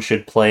everyone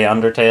should play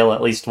Undertale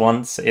at least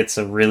once. It's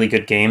a really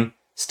good game.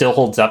 Still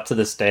holds up to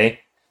this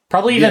day.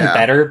 Probably even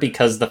better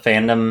because the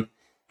fandom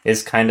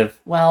is kind of,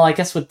 well, I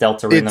guess with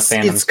Deltarune, the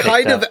fandom's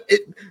picked up.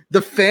 The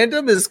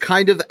fandom is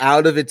kind of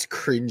out of its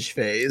cringe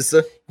phase.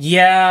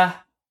 Yeah.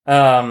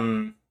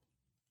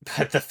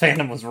 But the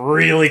fandom was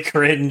really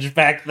cringe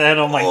back then.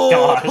 Oh my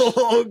gosh.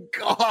 Oh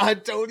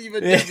god, don't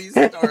even get me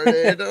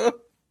started.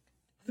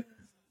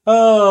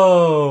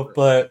 Oh,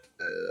 but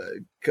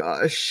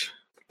gosh.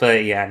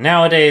 But yeah,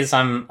 nowadays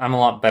I'm a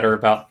lot better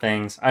about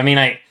things. I mean,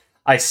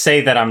 I say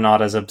that I'm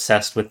not as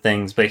obsessed with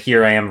things, but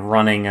here I am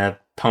running a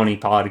pony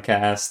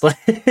podcast.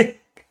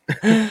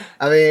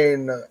 I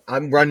mean,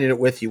 I'm running it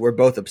with you. We're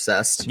both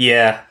obsessed.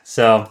 Yeah,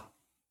 so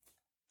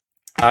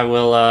I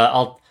will.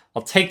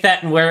 I'll take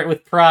that and wear it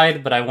with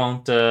pride, but I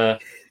won't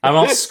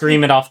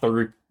scream it off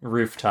the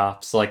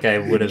rooftops like I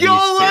would have.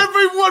 Yo,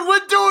 everyone,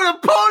 we're doing a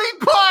pony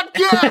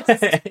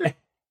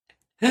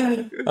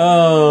podcast.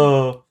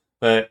 Oh,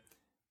 but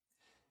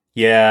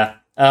yeah.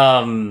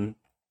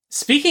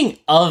 Speaking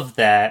of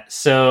that,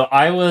 so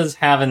I was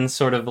having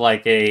sort of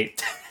like a.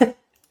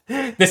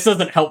 This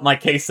doesn't help my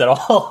case at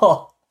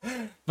all,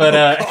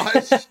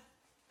 but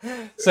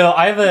so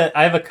I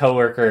have a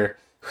coworker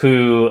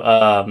who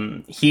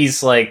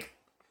he's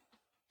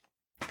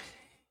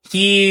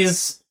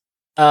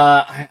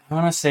I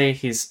want to say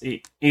he's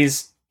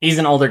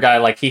an older guy.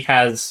 Like he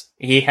has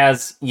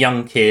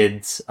young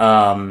kids,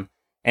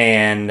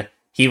 and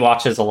he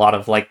watches a lot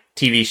of like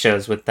TV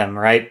shows with them,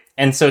 right?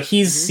 And so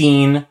he's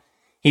seen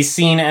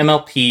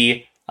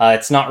MLP.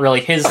 It's not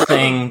really his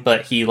thing,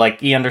 but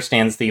he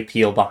understands the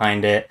appeal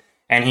behind it,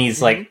 and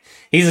he's like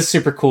he's a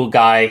super cool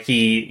guy.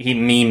 He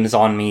memes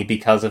on me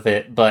because of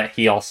it, but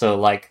he's also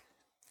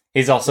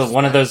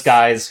one of those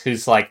guys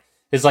who's like,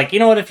 you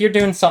know what, if you're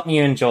doing something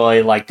you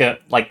enjoy,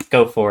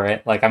 go for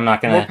it. Like, I'm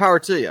not gonna... More power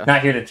to you.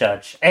 Not here to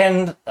judge.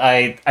 And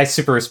I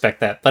super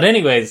respect that. But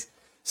anyways,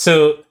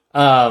 so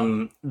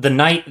the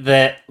night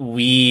that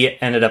we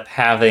ended up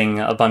having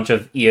a bunch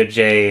of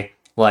EOJ,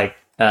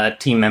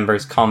 team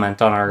members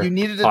comment on our You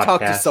needed to podcast.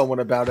 talk to someone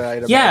about it,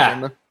 I'd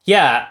imagine.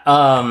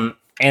 Yeah.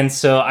 And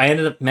so I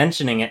ended up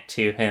mentioning it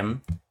to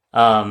him.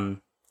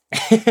 And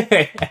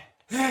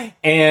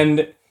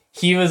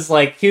he was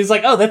like,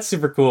 oh, that's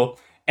super cool.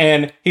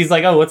 And he's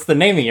like, oh, what's the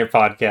name of your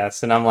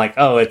podcast? And I'm like,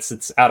 oh,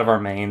 it's Out of Our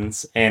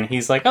Mains. And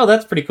he's like, oh,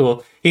 that's pretty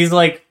cool. He's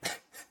like,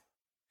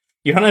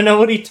 you want to know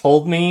what he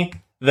told me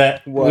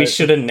that we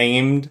should have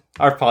named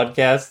our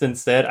podcast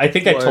instead? I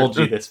think I told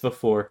you this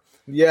before.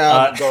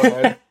 Yeah, go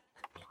ahead.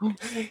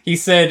 He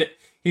said,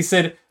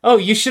 oh,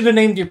 you should have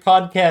named your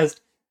podcast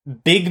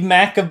Big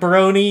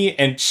Macabroni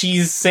and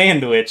Cheese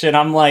Sandwich. And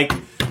I'm like,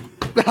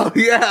 oh,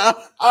 yeah.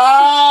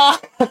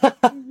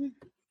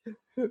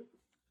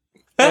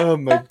 Oh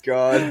my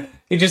god!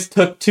 He just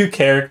took two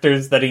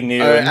characters that he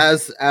knew.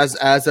 As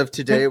of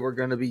today, we're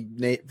going to be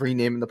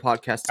renaming the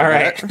podcast. All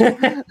right.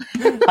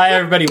 Hi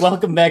everybody,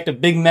 welcome back to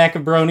Big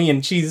Macabroni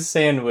and Cheese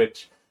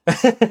Sandwich. I'm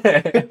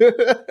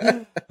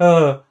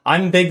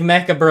Big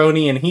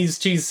Macabroni and he's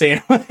Cheese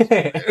Sandwich.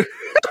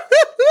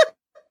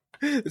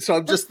 So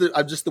I'm just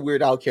the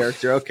Weird Al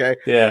character. Okay.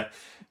 Yeah.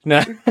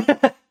 No.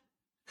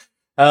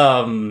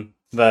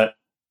 But.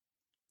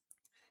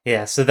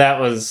 Yeah, so that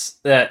was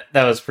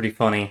pretty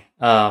funny.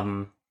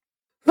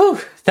 Whew,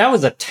 that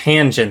was a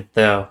tangent,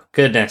 though.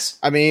 Goodness.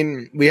 I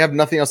mean, we have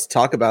nothing else to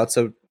talk about,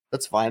 so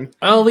that's fine.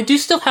 Oh, we do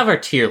still have our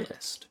tier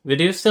list. We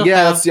do still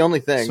have that's the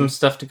only thing. Some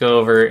stuff to go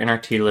over in our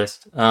tier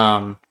list.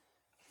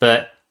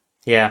 But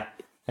yeah,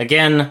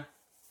 again,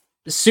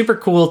 super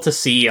cool to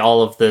see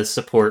all of the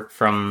support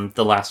from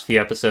the last few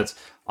episodes.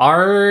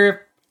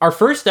 Our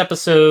first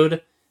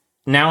episode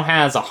now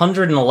has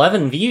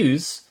 111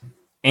 views.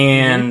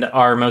 And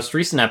our most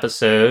recent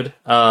episode,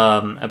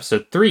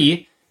 episode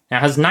 3,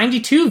 now has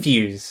 92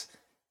 views.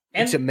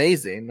 And it's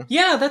amazing.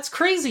 Yeah, that's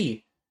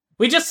crazy.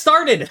 We just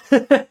started.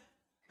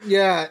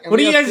 Yeah. What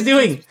are you guys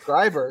doing?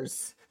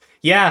 Subscribers.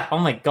 Yeah. Oh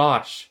my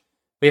gosh.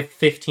 We have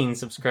 15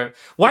 subscribers.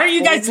 Why are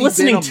you guys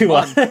listening to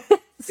us?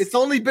 It's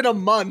only been a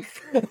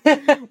month.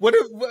 What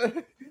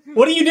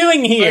are you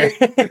doing here?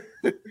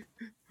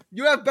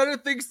 You have better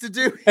things to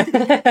do.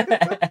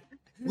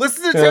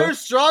 Listen to Terrence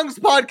Strong's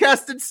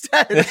podcast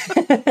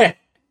instead.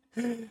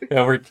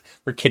 No,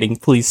 we're kidding.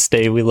 Please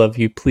stay. We love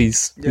you.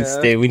 Please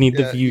stay. We need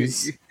the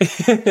views.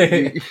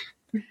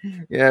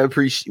 Yeah,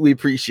 we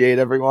appreciate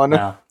everyone.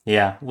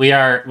 Yeah, we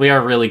are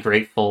really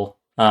grateful.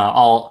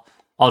 All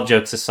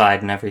jokes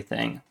aside and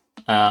everything.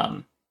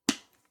 But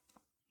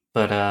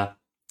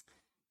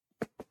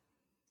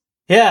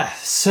yeah.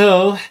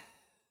 So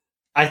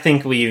I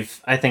think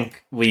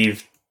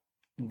we've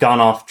gone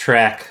off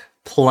track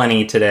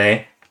plenty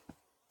today.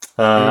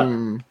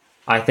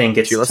 I think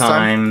it's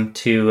time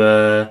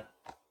to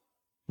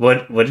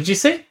what did you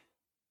say?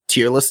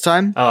 Tier list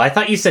time? Oh, I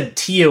thought you said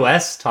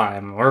TOS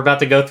time. We're about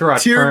to go through our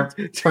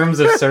terms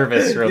of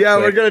service real quick.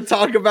 We're going to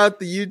talk about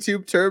the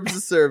YouTube terms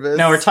of service.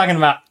 No, we're talking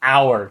about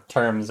our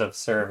terms of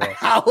service.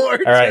 All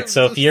right,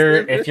 so if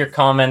you're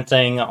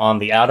commenting on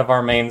the Out of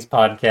Our Mains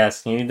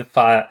podcast, you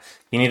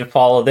need to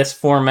follow this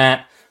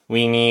format.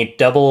 We need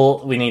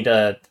double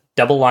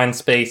line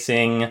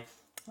spacing.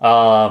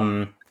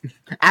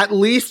 At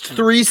least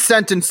 3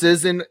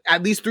 sentences in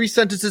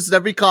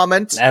every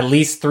comment. At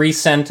least 3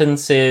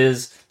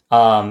 sentences.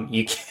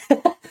 You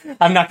can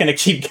I'm not going to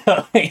keep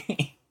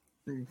going.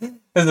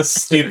 That's a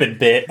stupid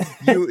bit.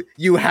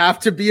 You have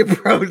to be a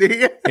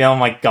Brody. Oh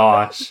my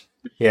gosh.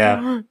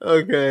 Yeah.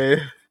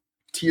 Okay.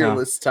 Tier Oh.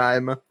 list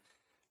time.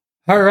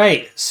 All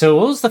right. So,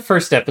 what was the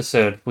first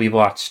episode we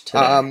watched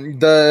today?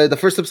 The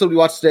first episode we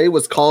watched today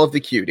was Call of the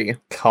Cutie.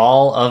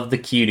 Call of the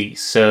Cutie.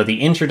 So,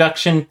 the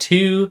introduction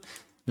to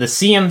the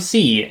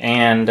CMC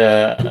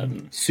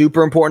and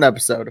Super important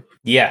episode.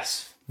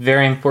 yes,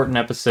 very important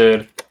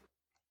episode.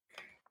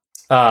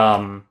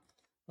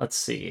 Let's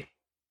see.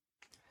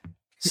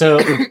 So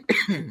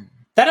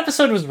that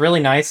episode was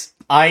really nice.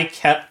 I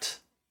kept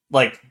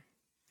like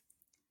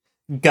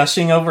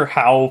gushing over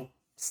how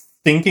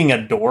stinking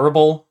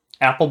adorable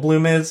Apple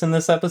Bloom is in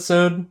this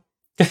episode.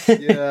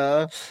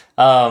 Yeah.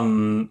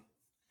 What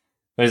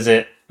is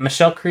it?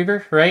 Michelle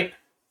Creeber, right?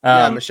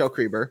 Yeah, Michelle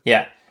Creeber.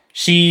 Yeah.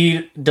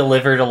 She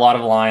delivered a lot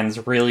of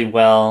lines really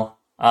well.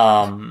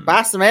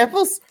 Buy some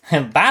apples?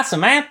 Buy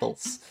some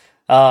apples.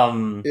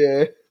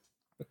 Yeah.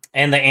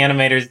 And the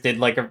animators did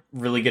like a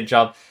really good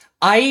job.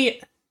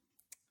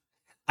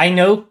 I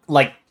know,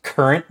 like,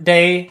 current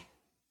day,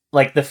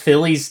 like, the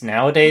Phillies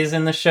nowadays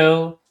in the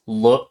show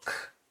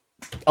look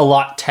a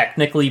lot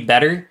technically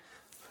better.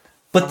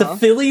 But the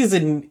Phillies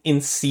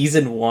in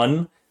season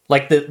 1,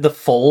 like, the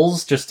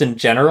foals, just in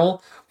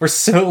general, were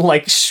so,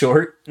 like,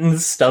 short and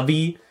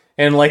stubby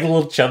and, like, a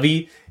little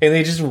chubby. And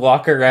they just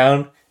walk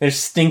around. They're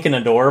stinking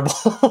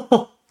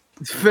adorable.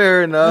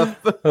 Fair enough.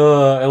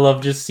 I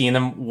love just seeing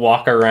them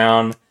walk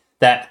around.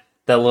 That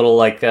little,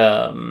 like,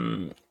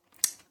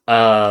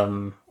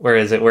 where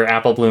is it? Where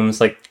Apple Bloom's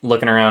like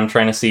looking around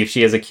trying to see if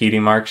she has a cutie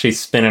mark. She's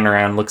spinning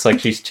around, looks like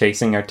she's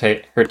chasing her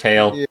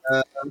tail.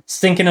 Yeah.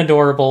 Stinking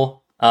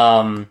adorable.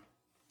 But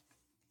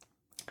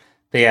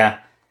yeah,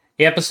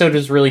 the episode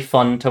was really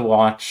fun to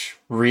watch.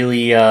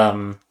 Really,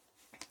 really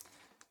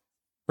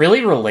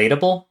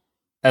relatable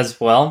as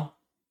well.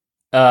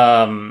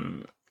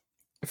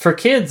 For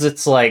kids,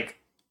 it's like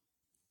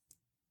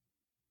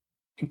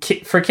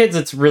for kids,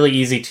 it's really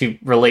easy to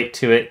relate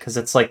to it because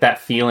it's like that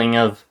feeling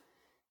of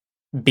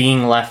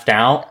being left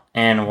out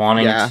and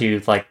wanting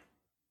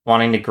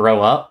to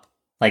grow up,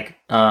 like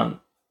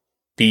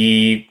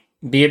be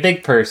a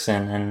big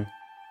person and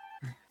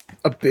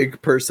a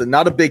big person,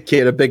 not a big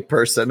kid, a big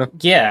person.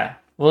 Yeah.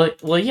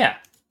 Well, yeah.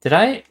 Did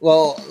I?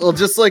 Well,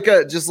 just like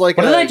what did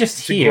I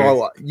just hear?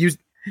 Grow up.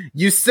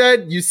 You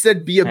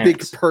said be a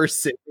big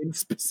person,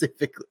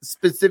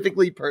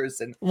 specifically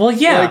person. Well,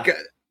 yeah. Like,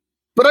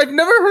 but I've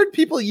never heard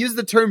people use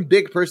the term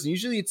big person.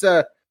 Usually it's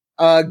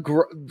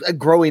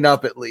growing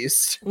up, at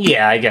least.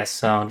 Yeah, I guess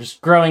so.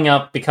 Just growing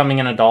up, becoming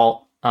an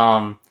adult.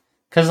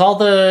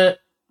 Because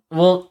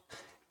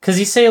because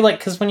you say, like,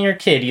 because when you're a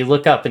kid, you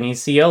look up and you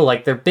see, oh,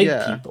 like, they're big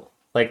people.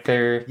 Like,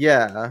 they're...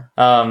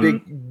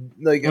 big,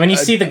 like, when you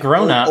see the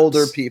grown-ups...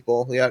 Older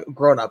people,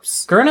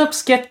 grown-ups.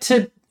 Grown-ups get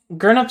to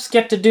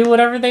do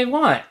whatever they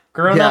want.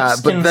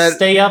 Grown-ups can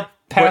stay up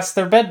past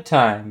their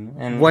bedtime.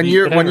 And when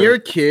you're a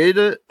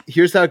kid,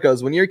 here's how it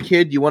goes. When you're a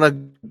kid, you want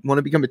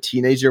to become a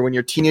teenager. When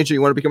you're a teenager,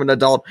 you want to become an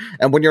adult.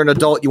 And when you're an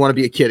adult, you want to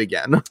be a kid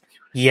again.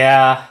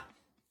 Yeah.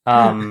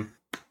 And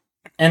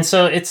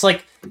so it's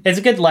like, it's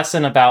a good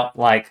lesson about,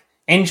 like,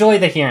 enjoy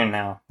the here and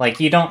now. Like,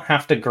 you don't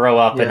have to grow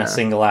up in a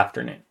single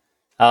afternoon.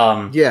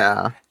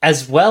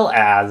 As well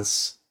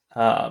as...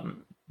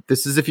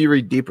 this is if you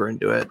read deeper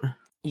into it.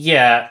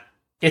 Yeah.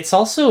 It's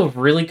also a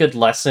really good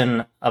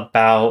lesson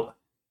about...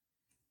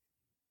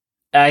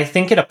 I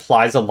think it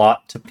applies a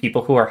lot to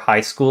people who are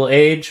high school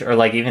age, or,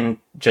 like, even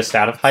just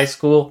out of high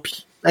school.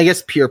 I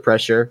guess peer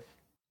pressure.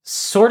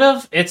 Sort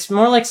of. It's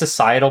more like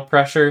societal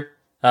pressure.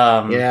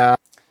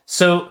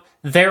 So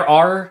there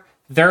are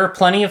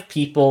plenty of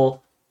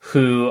people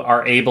who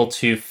are able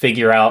to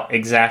figure out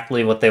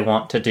exactly what they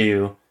want to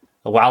do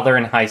while they're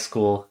in high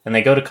school, and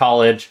they go to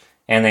college,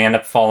 and they end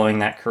up following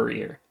that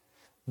career.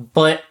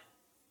 But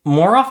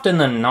more often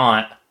than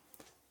not,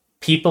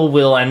 people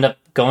will end up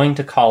going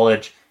to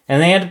college,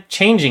 and they end up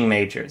changing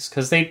majors,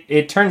 because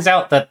it turns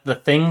out that the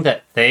thing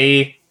that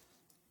they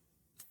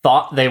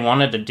thought they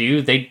wanted to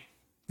do, they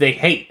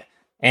hate,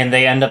 and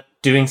they end up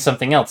doing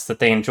something else that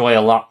they enjoy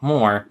a lot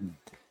more.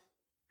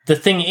 The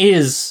thing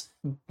is,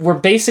 we're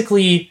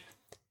basically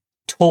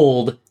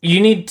told you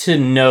need to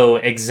know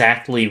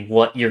exactly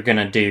what you're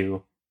gonna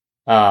do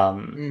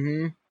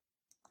right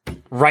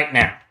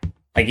now.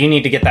 Like, you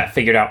need to get that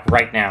figured out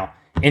right now.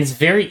 And it's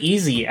very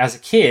easy as a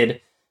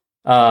kid,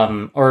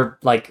 or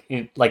like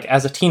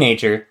as a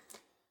teenager,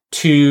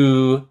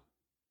 to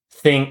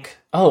think,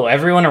 oh,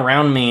 everyone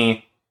around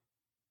me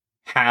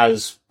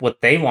has what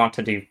they want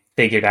to do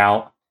figured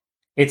out.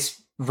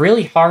 It's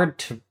really hard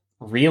to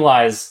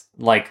realize,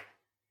 like,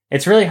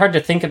 it's really hard to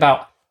think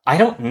about, I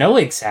don't know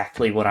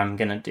exactly what I'm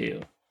gonna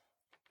do.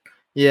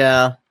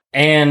 Yeah.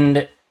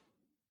 And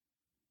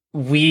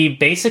we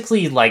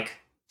basically, like,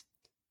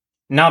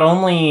 not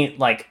only,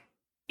 like,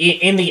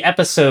 in the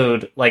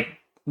episode, like,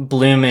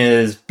 Bloom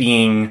is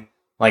being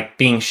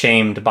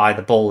shamed by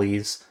the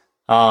bullies,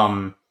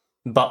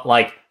 but,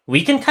 like,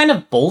 we can kind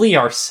of bully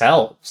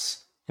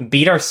ourselves and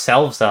beat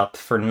ourselves up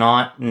for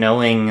not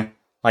knowing,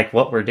 like,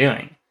 what we're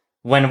doing.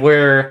 When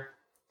we're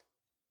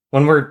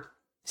when we're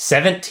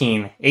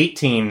 17,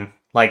 18,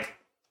 like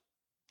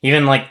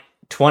even like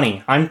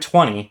 20. I'm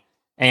 20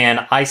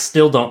 and I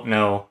still don't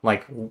know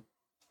like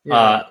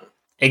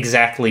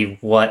exactly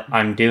what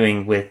I'm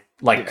doing with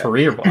like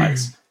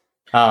career-wise.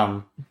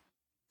 The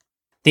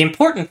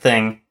important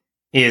thing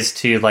is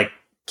to like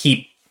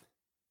keep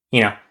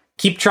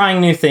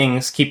trying new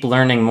things, keep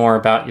learning more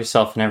about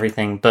yourself and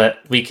everything, but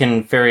we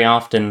can very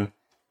often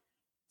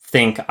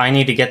think, I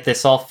need to get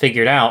this all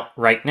figured out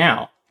right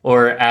now.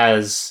 Or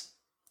as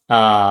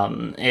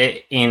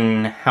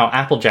in how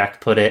Applejack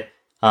put it,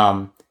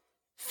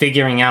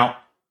 figuring out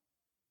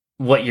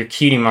what your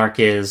cutie mark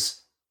is,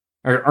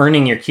 or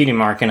earning your cutie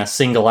mark in a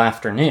single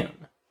afternoon.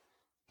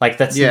 Like,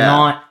 that's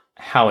not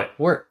how it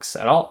works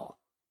at all.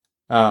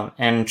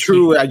 And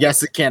true, I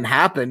guess it can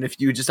happen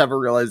if you just have a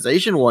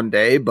realization one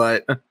day,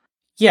 but...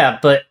 Yeah,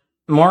 but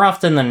more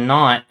often than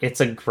not,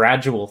 it's a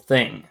gradual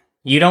thing.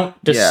 You don't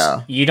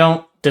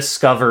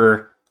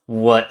discover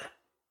what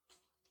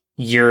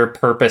your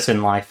purpose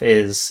in life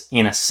is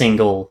in a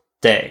single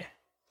day.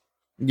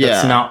 Yeah.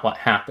 That's not what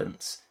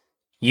happens.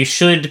 You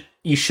should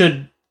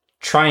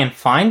try and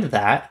find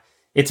that.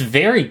 It's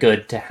very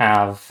good to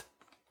have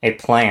a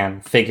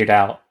plan figured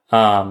out.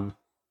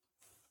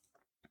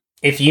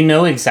 If you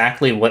know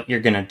exactly what you're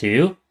going to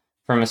do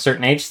from a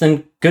certain age,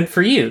 then good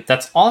for you.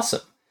 That's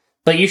awesome.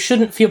 But you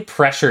shouldn't feel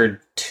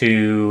pressured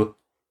to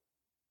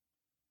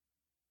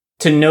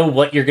know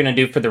what you're going to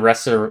do for the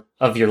rest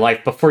of your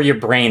life before your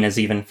brain is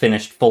even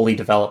finished fully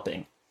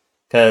developing.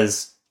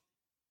 Because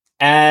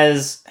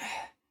I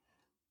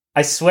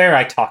swear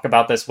I talk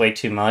about this way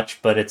too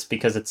much, but it's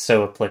because it's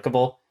so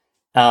applicable.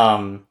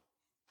 So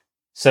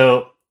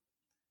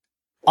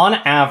on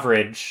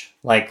average,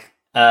 like,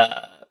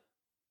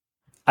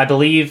 I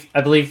believe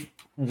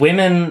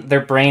women,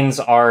 their brains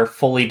are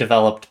fully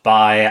developed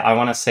by, I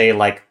want to say,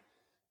 like,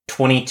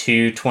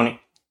 22 to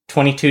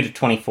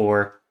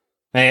 24,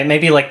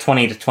 maybe like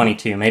 20 to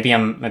 22. Maybe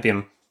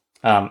I'm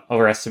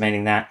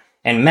overestimating that.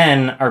 And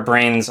men, our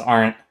brains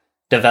aren't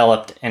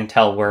developed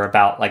until we're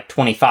about like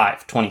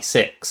 25,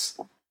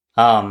 26.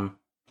 And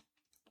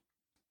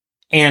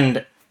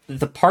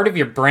the part of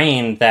your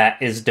brain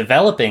that is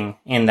developing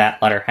in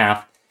that latter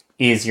half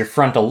is your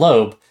frontal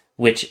lobe,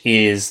 which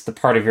is the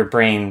part of your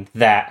brain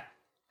that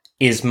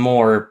is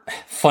more,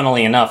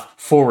 funnily enough,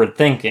 forward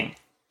thinking.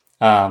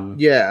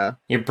 Your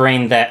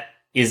brain that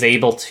is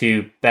able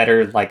to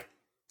better, like,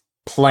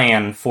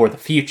 plan for the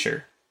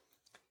future.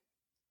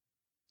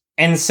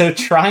 And so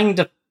trying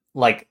to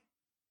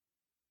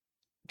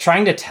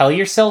tell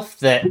yourself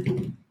that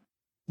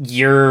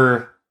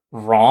you're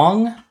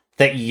wrong,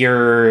 that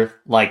you're,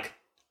 like,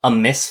 a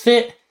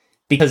misfit,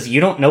 because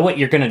you don't know what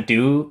you're gonna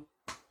do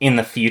in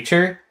the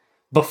future,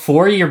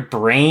 before your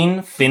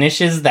brain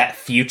finishes that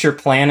future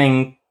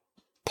planning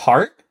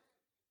part,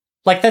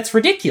 like, that's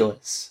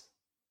ridiculous.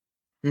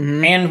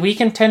 Mm-hmm. And we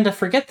can tend to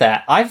forget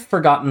that. I've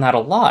forgotten that a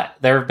lot.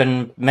 There have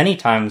been many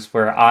times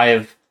where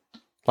I've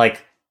been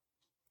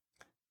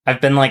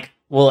like,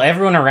 well,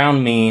 everyone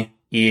around me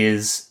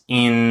is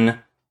in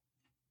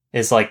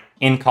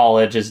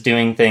college, is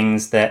doing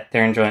things that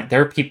they're enjoying.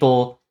 There are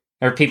people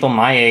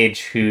my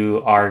age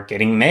who are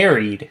getting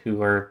married,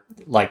 who are,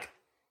 like,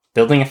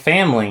 building a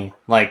family,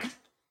 like,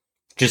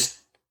 just,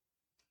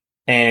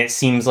 and it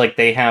seems like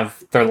they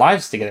have their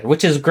lives together,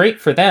 which is great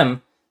for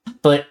them.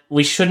 But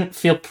we shouldn't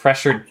feel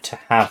pressured to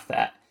have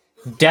that.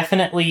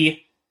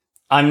 Definitely,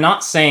 I'm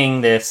not saying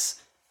this.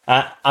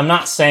 I'm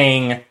not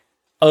saying,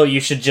 oh,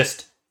 you should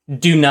just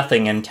do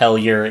nothing until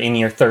you're in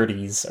your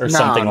 30s or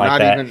something like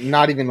that.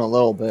 Not even a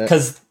little bit.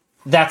 Because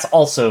that's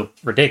also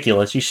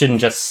ridiculous. You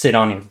shouldn't just sit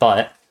on your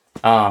butt.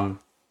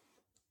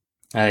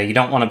 You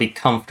don't want to be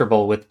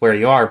comfortable with where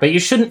you are, but you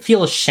shouldn't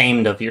feel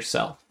ashamed of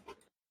yourself.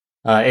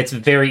 It's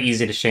very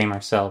easy to shame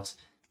ourselves.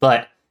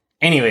 But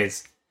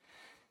anyways,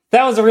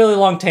 that was a really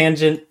long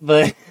tangent,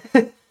 but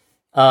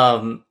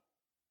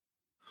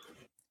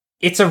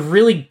it's a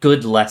really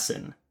good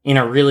lesson in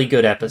a really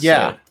good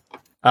episode.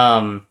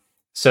 Yeah.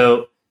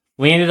 So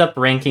we ended up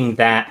ranking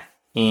that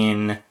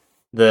in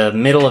the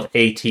middle of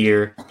A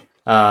tier,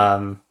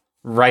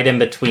 right in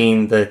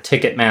between the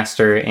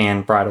Ticketmaster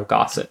and Bridal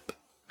Gossip.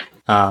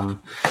 It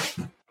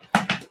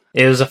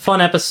was a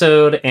fun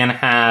episode and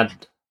had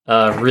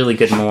a really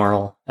good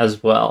moral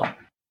as well.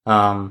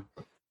 But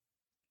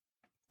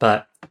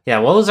yeah,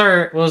 what was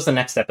the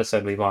next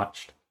episode we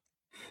watched?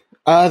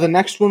 The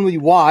next one we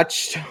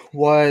watched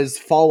was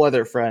Fall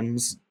Weather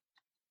Friends.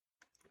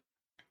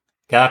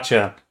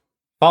 Gotcha.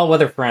 Fall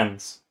Weather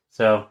Friends.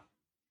 So,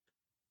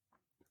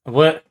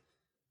 what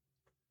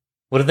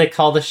do they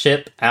call the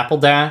ship? Apple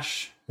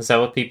Dash? Is that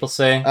what people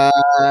say?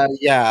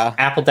 Yeah.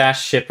 Apple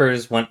Dash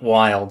shippers went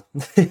wild.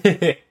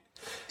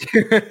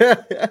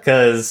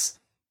 Because,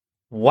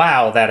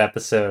 wow, that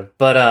episode.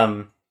 But,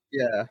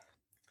 yeah.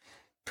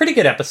 Pretty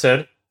good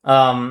episode.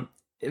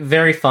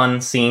 Very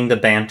fun seeing the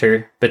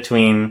banter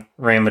between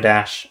Rainbow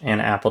Dash and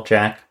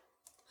Applejack,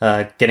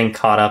 getting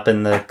caught up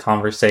in the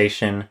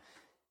conversation.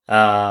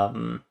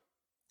 My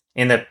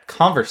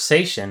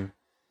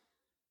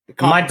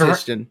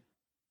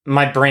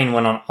my brain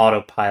went on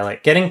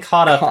autopilot, getting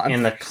caught up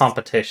in the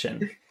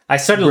competition. I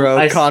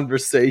started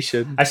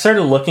conversation. I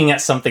started looking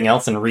at something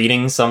else and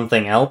reading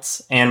something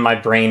else, and my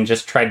brain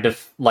just tried to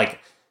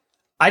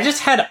I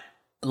just had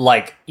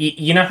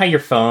you know how your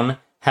phone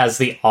has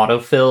the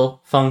autofill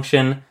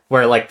function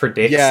where it like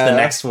predicts the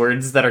next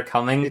words that are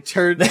coming. It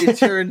turned to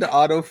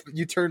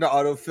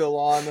autofill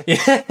on.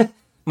 Yeah,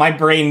 my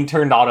brain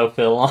turned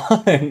autofill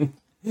on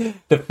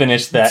to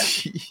finish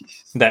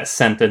that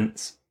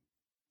sentence.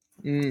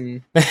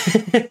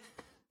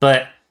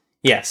 But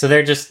yeah, so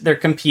they're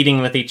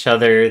competing with each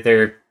other.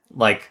 They're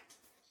like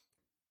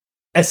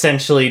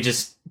essentially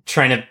just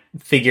trying to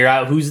figure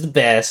out who's the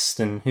best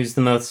and who's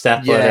the most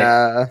athletic.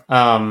 Yeah.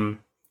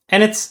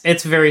 And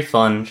it's very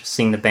fun just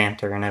seeing the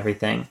banter and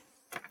everything.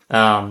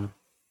 It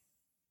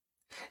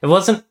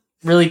wasn't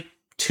really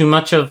too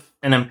much of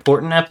an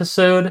important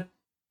episode,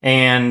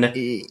 and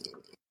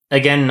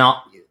again,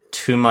 not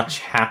too much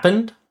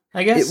happened,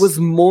 I guess. It was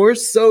more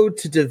so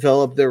to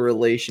develop their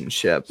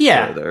relationship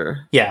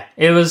further. Yeah.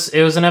 It was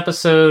an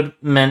episode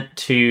meant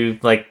to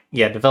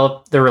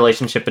develop the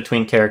relationship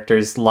between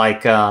characters,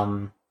 like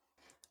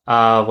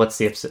what's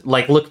the episode?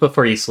 Like Look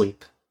Before You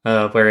Sleep,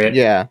 where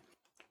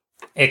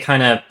it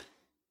kind of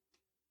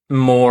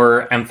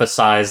more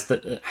emphasized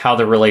how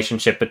the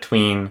relationship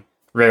between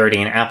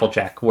Rarity and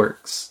Applejack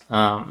works.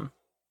 And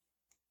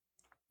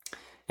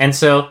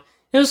so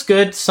it was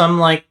good.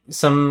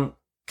 Some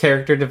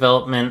character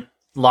development,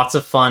 lots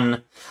of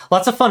fun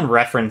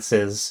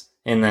references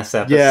in this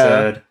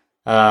episode.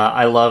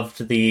 I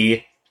loved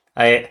I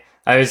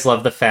always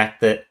loved the fact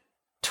that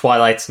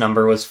Twilight's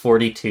number was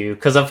 42,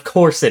 because of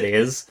course it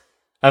is.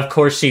 Of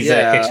course she's a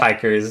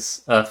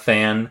Hitchhiker's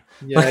fan.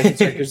 Yeah,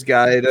 Hitchhiker's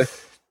Guide.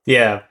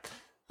 Yeah.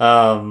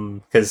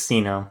 Because,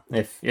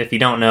 if you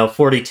don't know,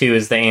 42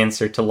 is the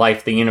answer to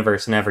life, the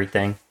universe, and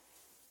everything.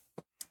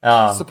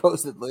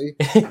 Supposedly.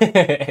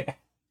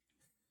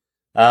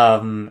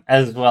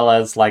 As well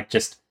as,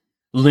 just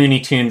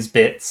Looney Tunes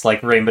bits,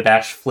 like Rainbow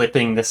Dash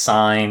flipping the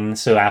sign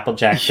so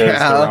Applejack goes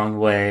the wrong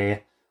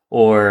way.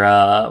 Or,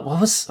 what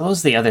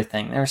was the other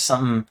thing? There's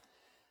something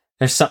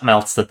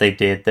else that they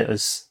did that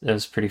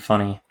was pretty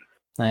funny.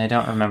 I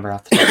don't remember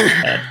off the top of my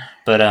head.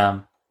 But,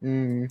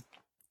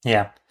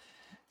 yeah.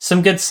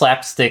 Some good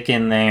slapstick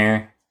in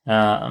there.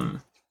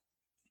 But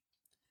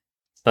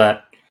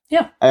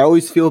yeah. I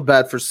always feel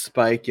bad for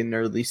Spike in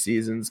early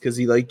seasons because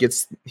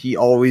he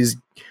always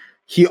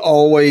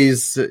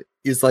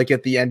is like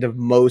at the end of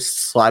most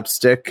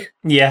slapstick.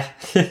 Yeah.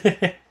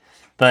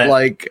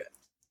 But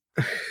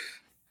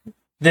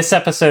this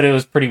episode, it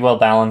was pretty well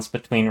balanced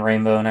between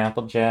Rainbow and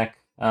Applejack.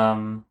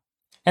 And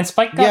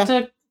Spike got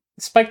to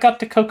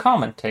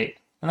co-commentate.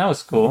 And that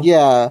was cool.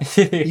 Yeah.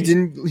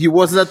 He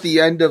wasn't at the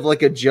end of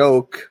a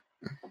joke.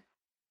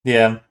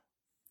 Yeah.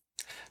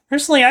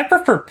 Personally, I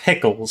prefer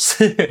pickles.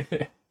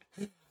 But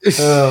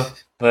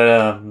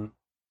where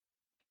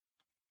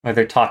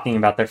they're talking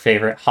about their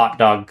favorite hot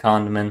dog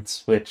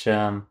condiments, which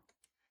they're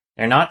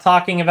not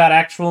talking about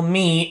actual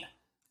meat.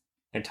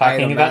 They're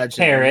talking about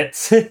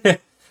carrots.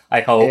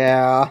 I hope.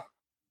 Yeah.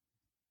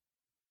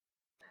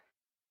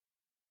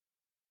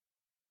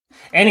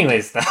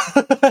 Anyways, though.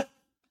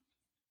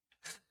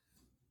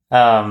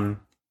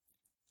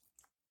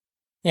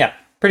 Yeah,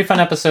 pretty fun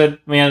episode.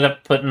 We ended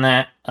up putting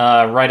that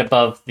right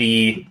above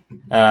the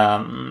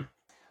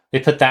we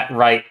put that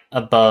right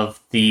above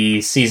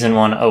the season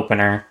 1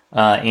 opener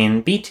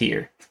in B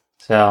tier.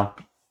 So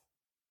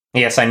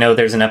yes, I know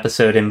there's an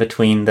episode in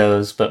between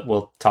those, but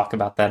we'll talk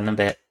about that in a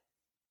bit.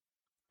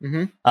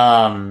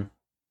 Mm-hmm.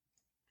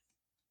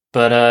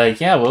 But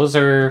yeah, what was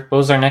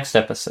our next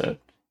episode?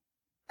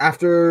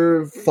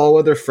 After Fall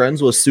Weather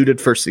Friends was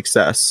Suited for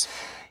Success.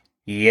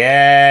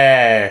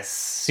 Yes,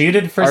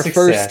 Suited for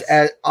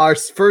Success. Our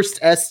first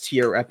S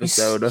tier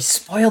episode. You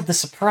spoiled the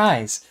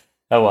surprise.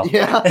 Oh well.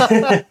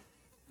 Yeah.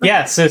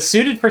 Yeah, so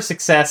Suited for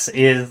Success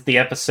is the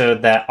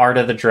episode that Art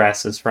of the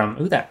Dress is from.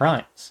 Ooh, that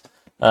rhymes.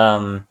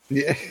 Yeah.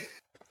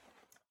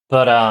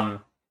 But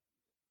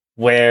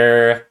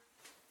where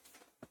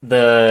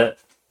the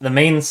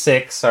main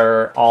 6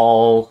 are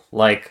all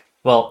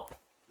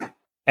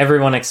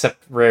everyone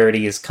except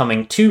Rarity is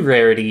coming to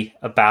Rarity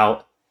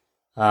about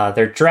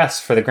their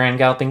dress for the Grand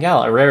Galloping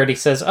Gala. Rarity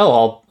says,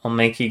 "Oh, I'll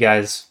make you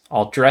guys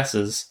all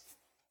dresses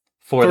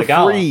for the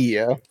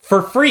gala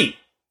for free."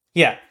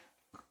 Yeah,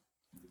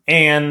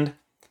 and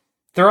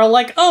they're all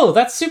like, "Oh,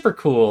 that's super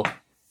cool!"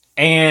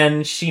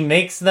 And she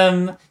makes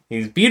them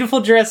these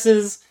beautiful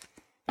dresses,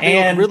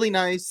 and really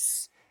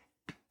nice.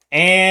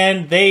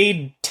 And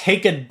they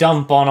take a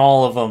dump on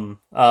all of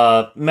them,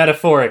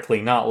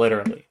 metaphorically, not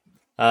literally.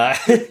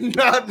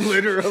 Not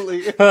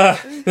literally.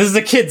 This is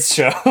a kids'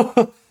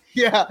 show.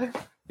 Yeah, they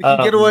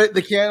can get away.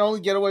 They can't only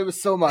get away with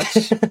so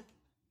much.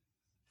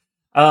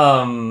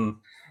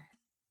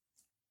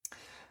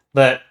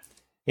 But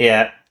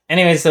yeah.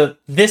 Anyway, so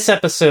this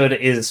episode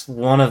is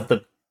one of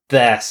the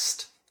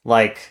best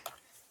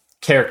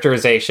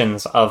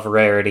characterizations of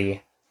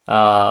Rarity.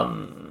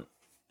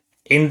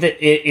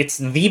 it's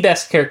the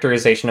best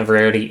characterization of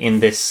Rarity in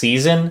this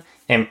season,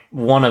 and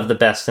one of the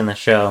best in the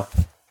show.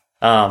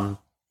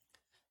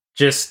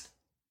 Just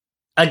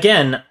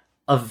again,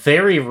 a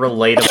very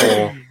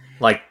relatable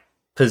like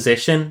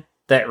position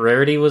that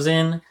Rarity was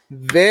in.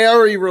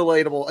 Very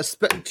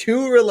relatable. Too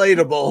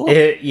relatable.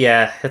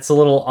 It's a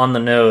little on the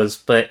nose,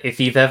 but if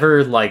you've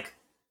ever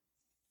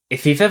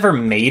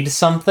made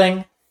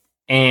something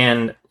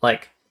and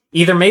like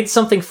either made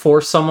something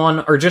for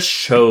someone or just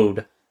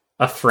showed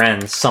a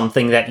friend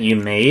something that you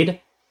made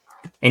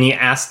and you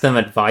ask them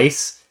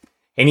advice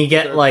and you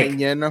get like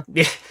opinion.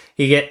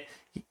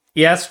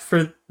 You ask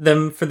for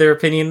them for their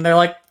opinion and they're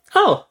like,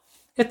 "Oh,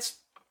 it's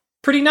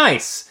pretty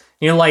nice."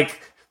 And you're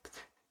like,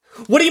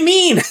 "What do you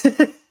mean?"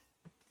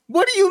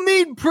 What do you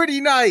mean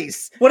pretty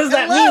nice? What does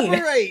that mean?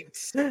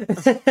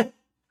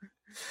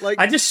 Like,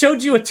 I just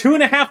showed you a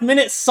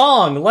 2.5-minute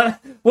song.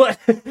 What?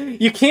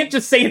 You can't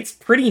just say it's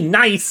pretty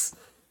nice.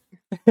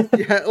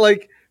 Yeah,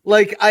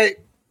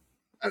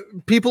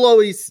 people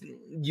always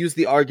use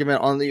the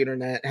argument on the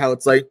internet how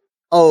it's like,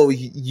 oh,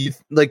 you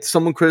like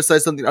someone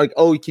criticized something like,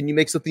 oh, can you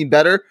make something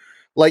better?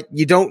 Like,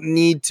 you don't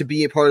need to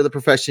be a part of the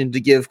profession to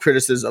give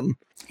criticism.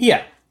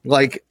 Yeah,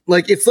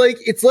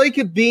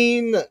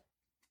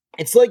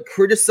 it's like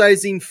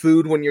criticizing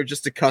food when you're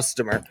just a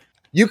customer.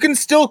 You can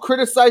still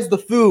criticize the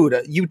food.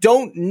 You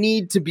don't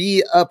need to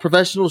be a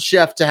professional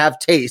chef to have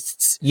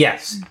tastes.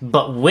 Yes,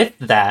 but with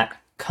that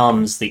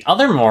comes the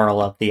other moral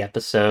of the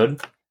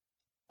episode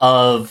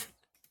of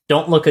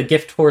don't look a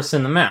gift horse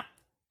in the mouth.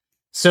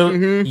 So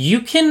you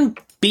can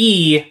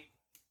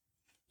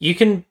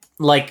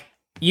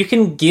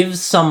give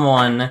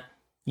someone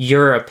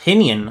your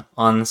opinion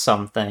on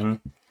something,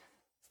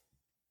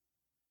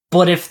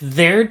 but if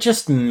they're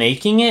just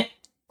making it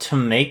to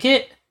make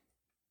it,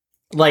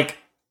 like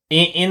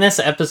in this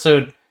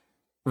episode,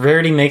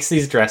 Rarity makes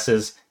these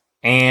dresses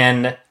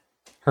and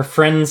her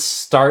friends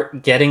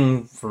start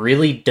getting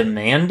really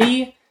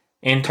demandy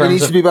in terms of... It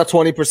needs to be about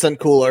 20%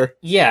 cooler.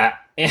 Yeah.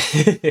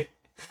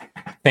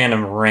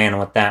 Fandom ran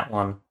with that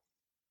one.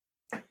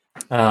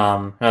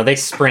 No, they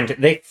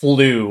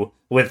flew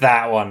with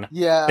that one.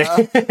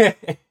 Yeah.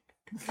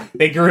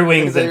 They grew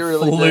wings and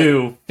really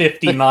flew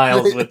 50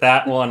 miles with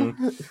that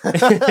one.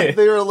 They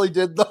really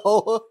did,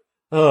 though.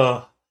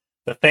 Oh,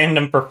 the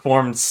fandom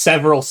performed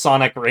several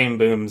Sonic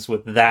Rainbooms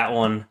with that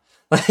one.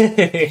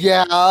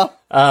 Yeah.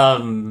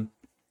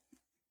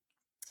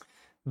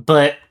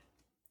 But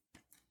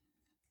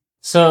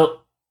so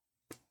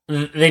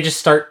they just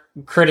start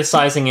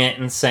criticizing it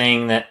and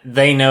saying that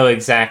they know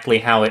exactly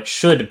how it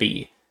should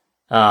be,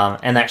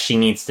 and that she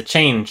needs to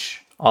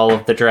change all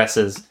of the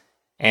dresses,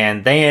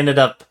 and they ended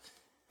up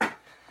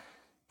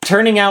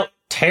turning out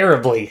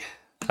terribly.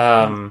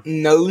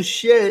 No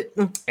shit.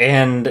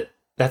 And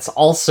that's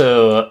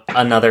also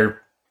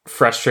another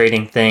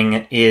frustrating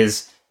thing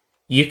is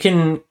you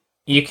can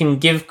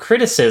give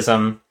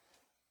criticism,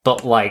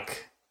 but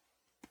like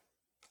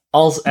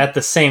also at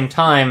the same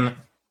time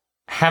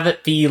have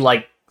it be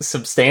like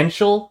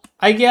substantial,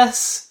 I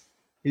guess.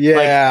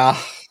 Yeah.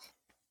 Like,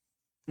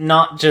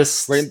 not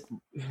just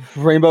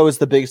Rainbow is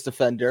the biggest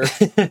offender.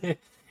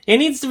 It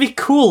needs to be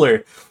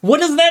cooler. What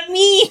does that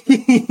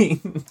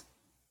mean?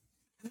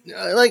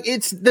 Like,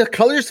 it's the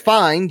color's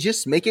fine,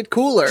 just make it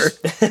cooler.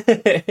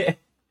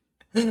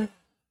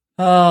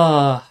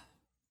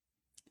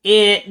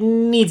 It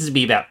needs to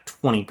be about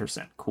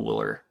 20%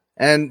 cooler.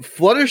 And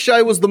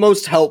Fluttershy was the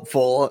most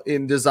helpful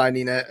in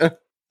designing it.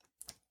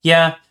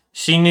 Yeah,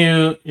 she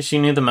knew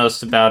the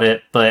most about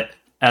it, but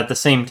at the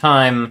same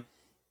time,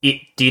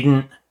 it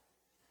didn't.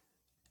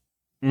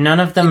 None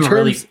of them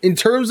in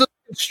terms of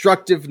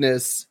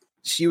constructiveness,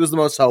 she was the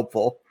most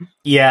helpful.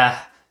 Yeah,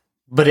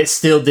 but it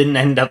still didn't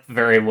end up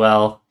very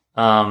well.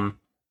 But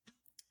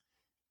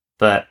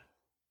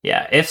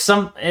yeah, if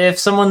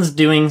someone's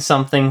doing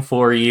something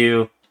for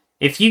you,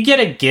 if you get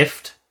a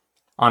gift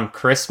on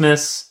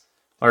Christmas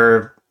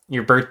or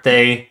your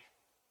birthday,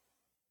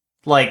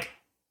 like,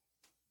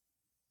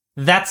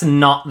 that's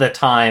not the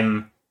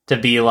time to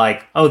be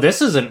like, oh,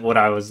 this isn't what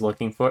I was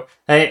looking for.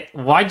 Hey,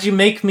 why'd you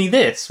make me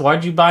this?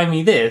 Why'd you buy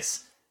me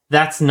this?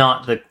 That's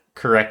not the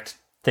correct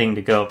thing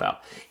to go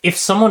about. If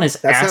someone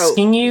is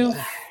asking you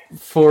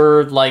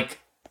for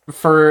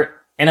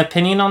an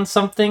opinion on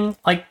something,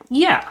 like,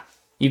 yeah,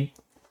 you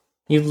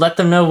let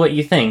them know what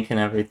you think and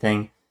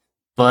everything.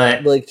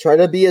 But like, try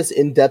to be as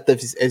in-depth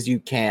as you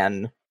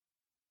can,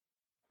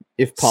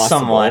 if possible.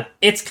 Somewhat.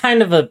 It's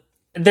kind of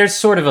there's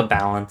sort of a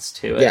balance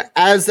to it. Yeah,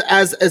 as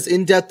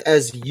in-depth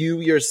as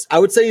I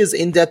would say as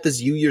in-depth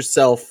as you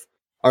yourself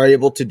are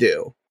able to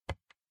do.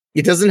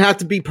 It doesn't have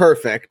to be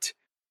perfect,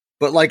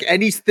 but like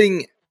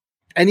anything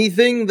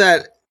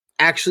that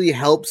actually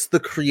helps the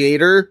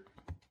creator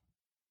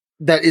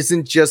that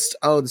isn't just,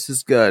 oh, this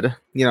is good,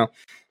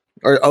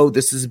 or oh,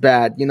 this is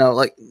bad,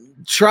 like,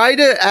 try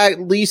to at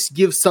least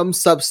give some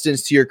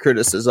substance to your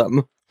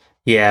criticism.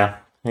 Yeah,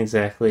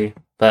 exactly.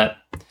 But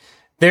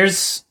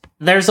there's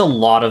a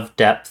lot of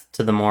depth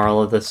to the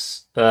moral of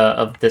this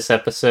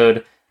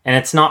episode, and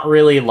it's not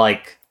really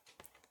like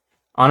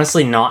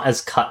honestly not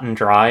as cut and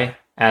dry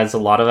as a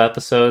lot of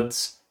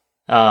episodes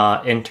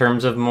in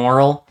terms of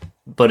moral,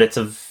 but it's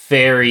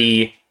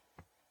very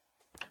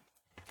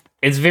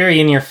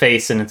in your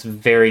face and it's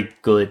very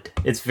good.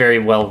 It's very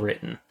well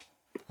written.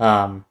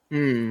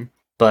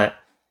 But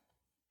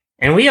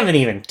and we haven't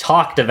even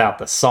talked about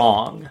the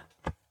song.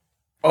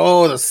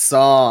 Oh, the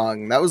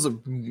song. That was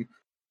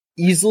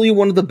easily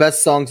one of the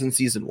best songs in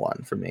season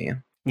 1 for me.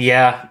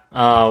 Yeah,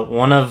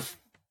 one of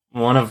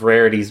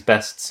Rarity's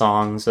best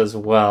songs as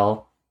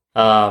well.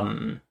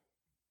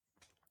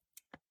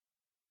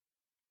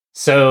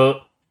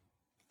 So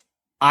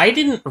I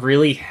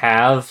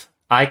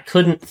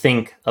couldn't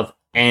think of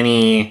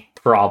any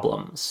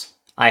problems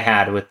I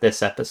had with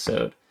this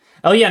episode.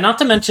 Oh yeah, not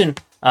to mention,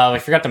 I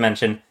forgot to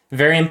mention,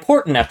 very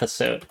important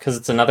episode, because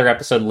it's another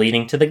episode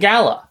leading to the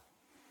gala.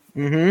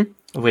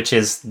 Which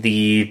is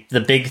the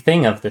big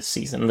thing of this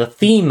season. The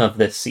theme of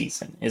this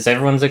season is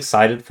everyone's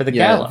excited for the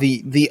gala.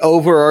 The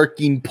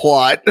overarching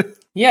plot.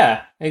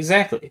 Yeah,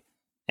 exactly.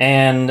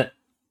 And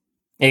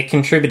it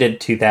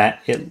contributed to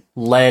that. It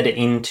led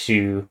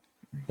into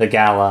the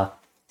gala.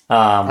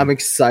 I'm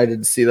excited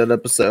to see that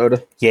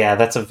episode. Yeah,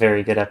 that's a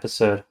very good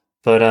episode.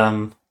 But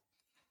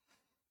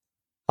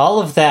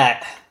all of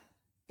that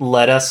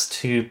led us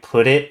to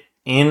put it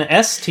in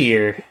S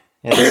tier.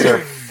 It's our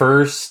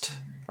first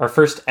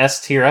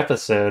S tier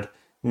episode.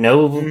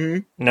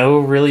 No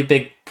really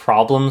big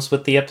problems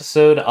with the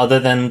episode other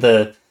than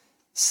the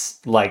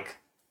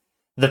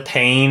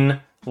pain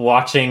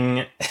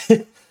watching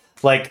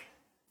like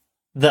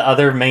the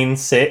other main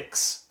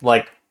 6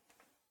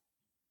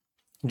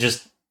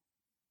 just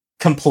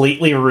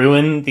completely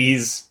ruin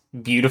these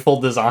beautiful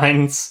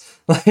designs.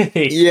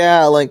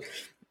 Yeah, like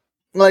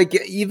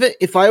even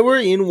if I were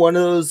in one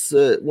of those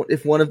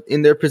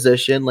in their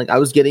position, I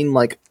was getting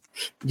a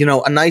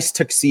nice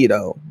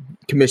tuxedo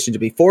commissioned to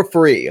me for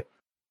free,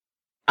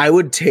 I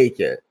would take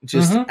it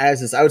just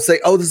as is. I would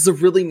say, oh, this is a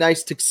really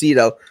nice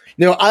tuxedo.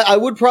 I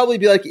would probably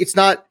be like, it's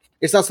not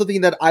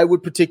something that I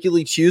would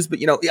particularly choose, but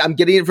I'm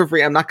getting it for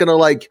free. I'm not gonna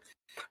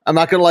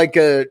knock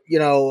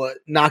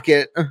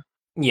it or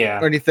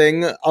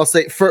anything. I'll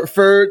say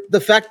for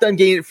the fact that I'm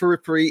getting it for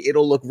free,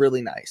 it'll look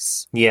really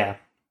nice. Yeah.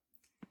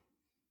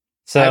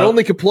 So I'd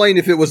only complain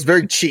if it was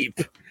very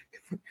cheap.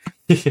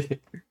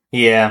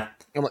 Yeah.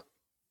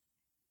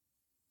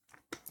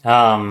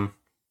 But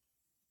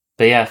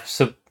yeah,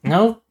 so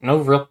no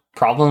real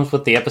problems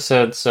with the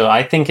episode. So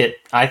I think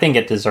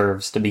it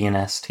deserves to be an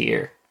S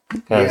tier.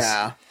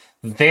 Yeah.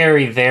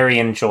 Very, very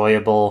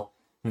enjoyable,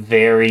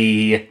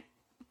 very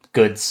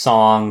good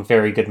song,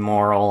 very good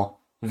moral,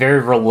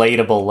 very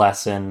relatable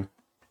lesson,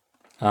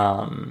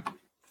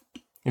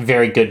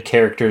 very good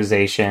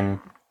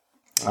characterization,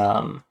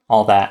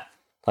 all that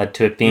led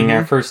to it being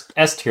our first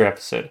S tier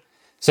episode.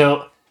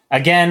 So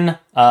again,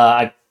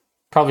 I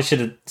probably should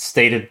have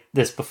stated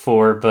this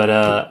before, but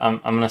I'm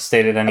going to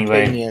state it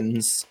anyway.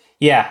 Opinions.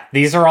 Yeah,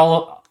 these are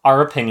all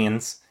our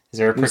opinions.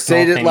 These are we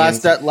stated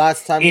last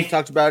time we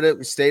talked about it.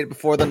 We stated it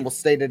before, then we'll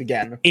state it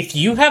again. If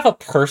you have a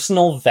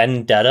personal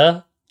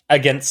vendetta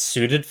against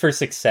Suited for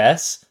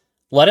Success,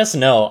 let us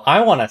know. I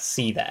want to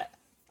see that.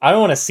 I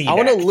want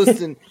to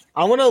listen.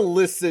 I want to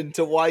listen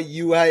to why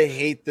you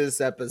hate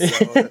this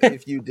episode.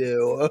 If you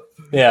do,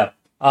 yeah.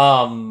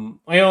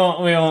 We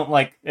won't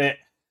like it.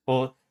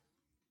 Well,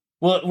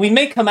 we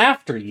may come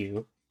after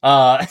you.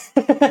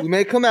 We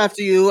may come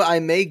after you. I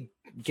may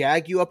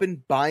gag you up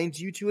and bind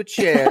you to a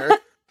chair.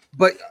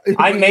 But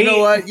I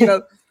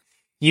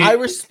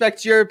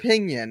respect your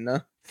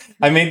opinion.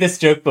 I made this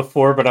joke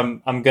before, but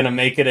I'm gonna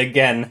make it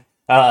again.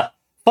 Fun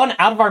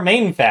out of our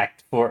mains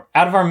fact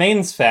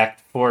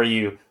for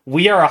you.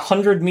 We are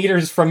 100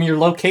 meters from your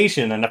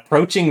location and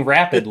approaching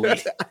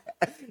rapidly.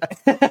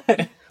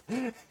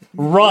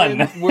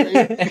 Run.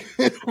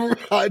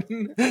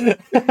 Run.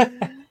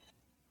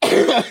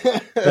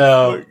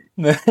 No.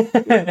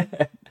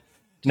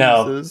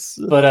 No.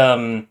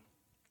 But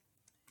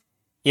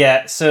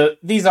yeah, so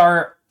these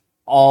are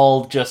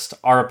all just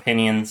our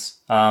opinions.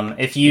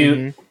 If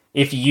you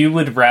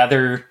would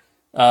rather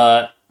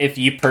if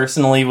you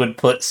personally would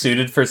put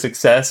Suited for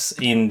Success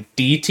in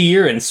D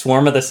tier and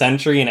Swarm of the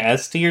Century in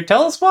S tier,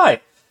 tell us why.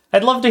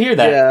 I'd love to hear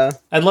that. Yeah.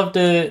 I'd love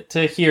to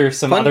hear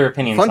some other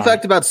opinions. Fun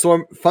fact about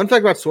Swarm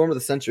of the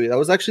Century. That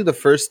was actually the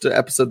first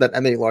episode that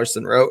M.A.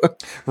 Larson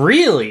wrote.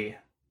 Really?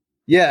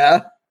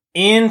 Yeah.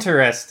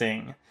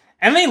 Interesting.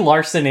 M.A.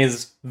 Larson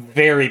is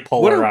very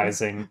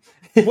polarizing.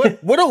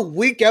 What a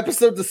weak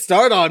episode to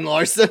start on,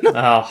 Larson.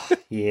 Oh,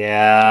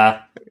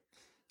 yeah.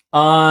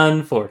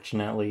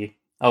 Unfortunately.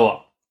 Oh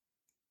well.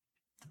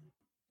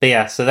 But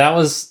yeah, so that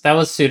was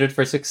Suited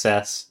for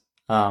Success.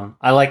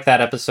 I like that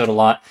episode a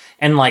lot.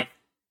 And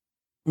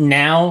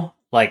now,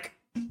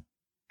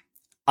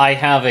 I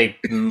have a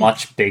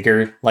much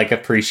bigger,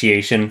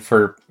 appreciation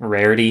for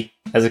Rarity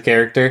as a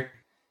character.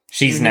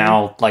 She's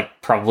now,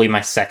 probably my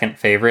second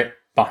favorite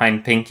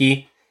behind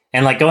Pinky.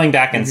 And, going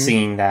back and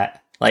seeing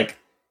that,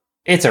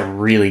 it's a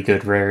really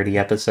good Rarity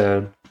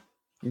episode.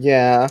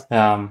 Yeah.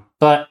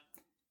 But,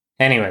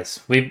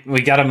 anyways,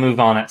 we gotta move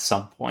on at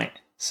some point.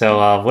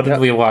 So, what did Yep.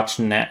 we watch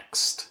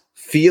next?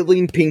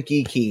 Feeling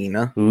Pinky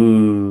Keen.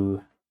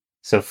 Ooh.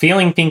 So,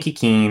 Feeling Pinky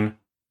Keen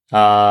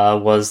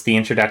was the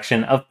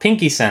introduction of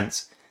Pinky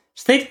Sense.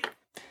 I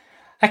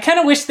kind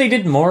of wish they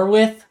did more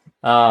with.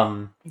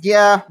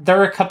 Yeah, There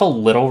were a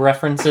couple little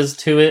references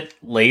to it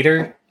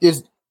later.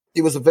 it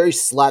was a very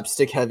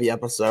slapstick heavy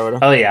episode.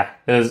 Oh yeah,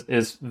 it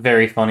was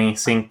very funny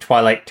seeing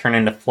Twilight turn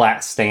into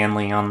Flat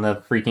Stanley on the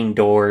freaking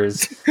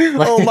doors.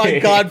 Oh my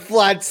god,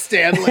 Flat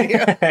Stanley.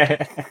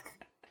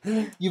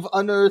 You've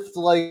unearthed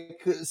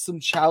like some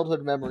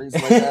childhood memories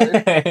like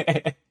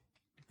that.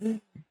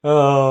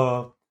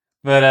 Oh,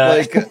 but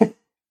Like,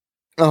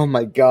 oh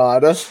my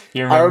god.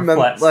 you remember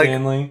Flat like,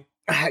 Stanley?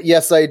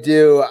 Yes, I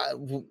do.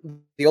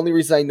 The only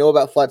reason I know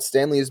about Flat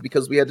Stanley is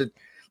because we had to,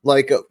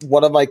 like,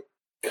 one of my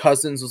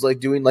cousins was like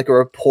doing like a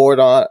report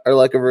on, or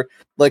like a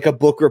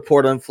book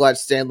report on Flat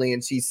Stanley,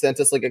 and she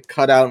sent us like a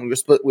cutout, and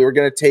we were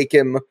gonna take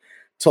him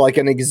to like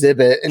an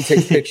exhibit and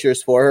take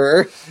pictures for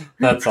her.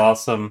 That's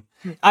awesome.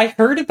 I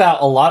heard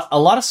about a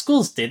lot of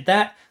schools did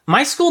that.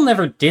 My school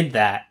never did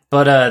that,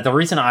 but the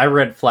reason I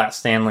read Flat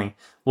Stanley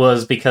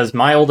was because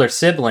my older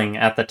sibling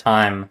at the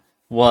time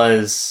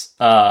was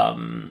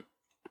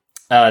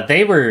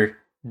they were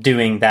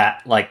doing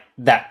that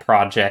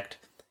project,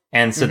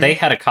 and so they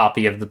had a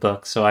copy of the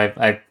book. So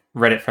I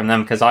read it from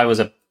them because I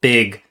was a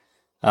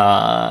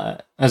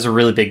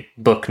really big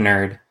book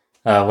nerd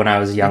when I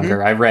was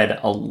younger. I read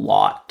a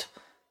lot.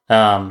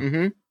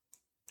 But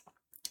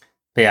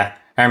yeah,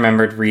 I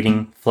remembered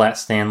reading Flat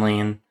Stanley,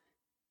 and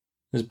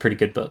it was a pretty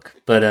good book.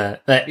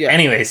 But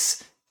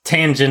anyways,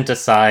 tangent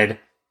aside,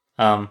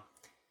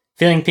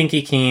 Feeling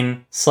Pinky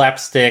Keen,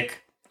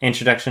 slapstick,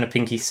 introduction to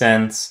Pinky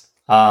Sense.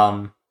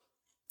 A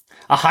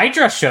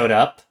Hydra showed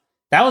up.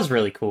 That was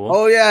really cool.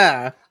 Oh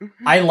yeah,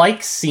 I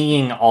like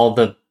seeing all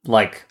the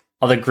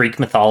Greek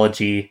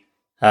mythology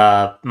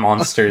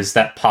monsters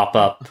that pop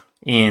up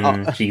in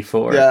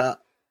G4. Yeah,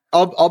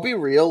 I'll be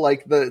real.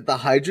 Like the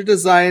Hydra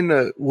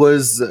design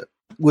was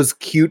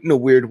cute in a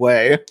weird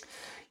way.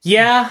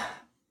 Yeah,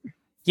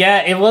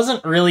 it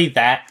wasn't really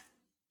that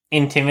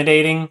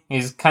intimidating.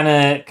 He's kind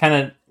of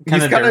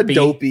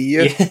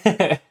dopey.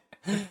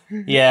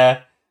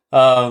 Yeah.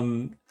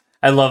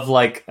 I love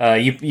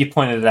you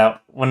pointed it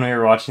out when we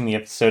were watching the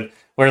episode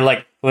where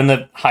like when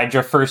the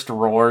Hydra first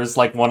roars,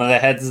 like one of the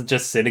heads is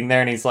just sitting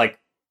there and he's like,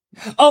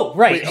 "Oh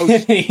right,"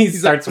 he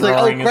starts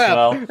roaring as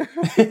well.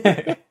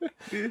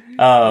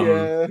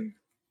 Yeah.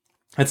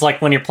 It's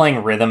like when you're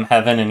playing Rhythm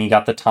Heaven and you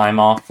got the time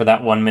off for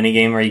that one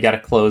minigame where you got to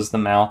close the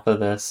mouth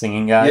of the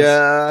singing guys.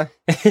 Yeah,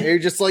 you're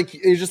just like,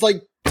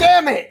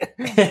 damn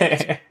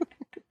it.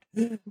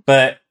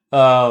 But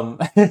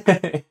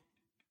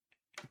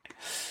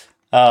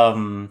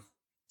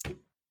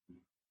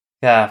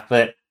yeah,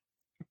 but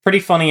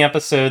pretty funny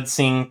episode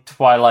seeing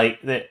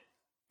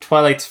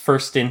Twilight's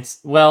first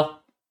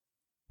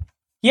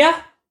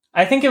yeah,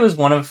 I think it was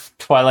one of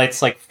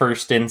Twilight's like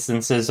first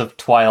instances of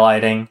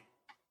twilighting.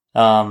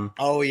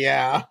 Oh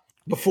yeah,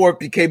 before it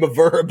became a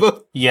verb.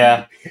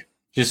 Yeah,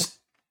 just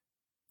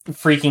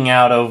freaking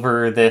out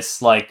over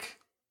this like.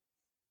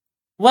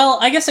 Well,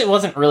 I guess it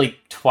wasn't really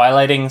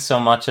twilighting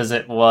so much as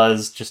it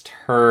was just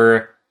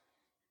her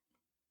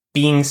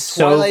being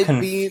so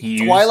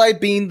confused. Twilight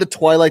being the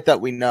Twilight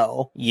that we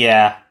know.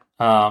 Yeah.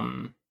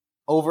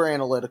 Over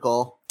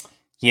analytical.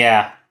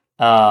 Yeah.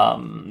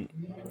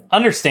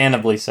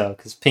 Understandably so,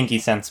 because Pinky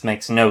Sense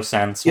makes no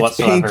sense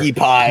whatsoever. Pinkie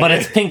Pie. But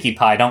it's Pinkie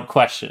Pie, don't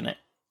question it.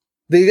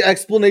 The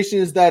explanation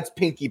is that it's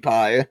Pinkie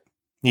Pie.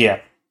 Yeah.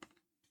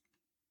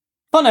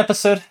 Fun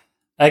episode.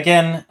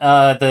 Again,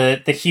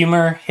 the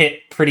humor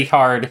hit pretty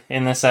hard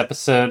in this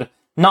episode.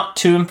 Not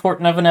too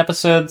important of an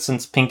episode,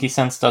 since Pinky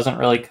Sense doesn't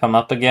really come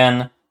up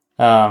again.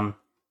 But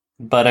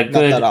a Not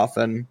that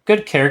often.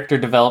 Good character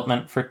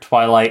development for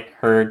Twilight,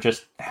 her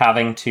just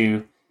having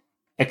to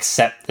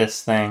accept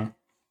this thing.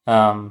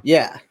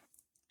 Yeah.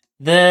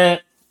 The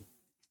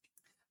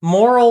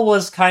moral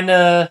was kind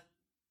of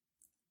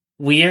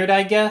weird,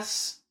 I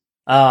guess.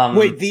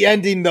 Wait, the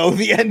ending though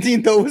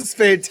was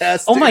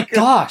fantastic. Oh my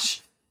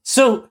gosh.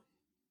 So,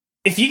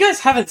 if you guys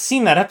haven't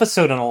seen that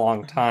episode in a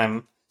long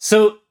time,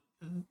 so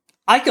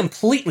I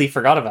completely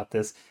forgot about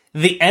this.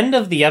 The end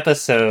of the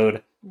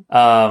episode,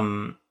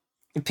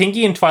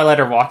 Pinky and Twilight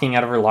are walking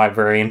out of her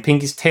library, and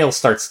Pinky's tail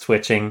starts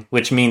twitching,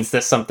 which means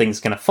that something's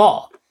gonna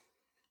fall.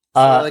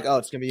 So like, oh,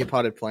 it's gonna be a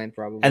potted plant,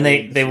 probably. And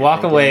they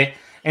walk away,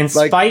 and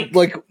Spike...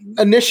 Like,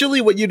 initially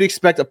what you'd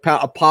expect, a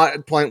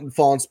potted plant would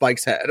fall on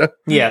Spike's head.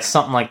 Yeah,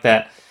 something like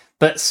that.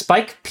 But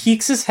Spike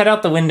peeks his head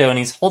out the window, and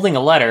he's holding a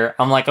letter.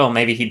 I'm like, oh,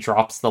 maybe he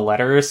drops the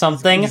letter or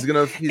something.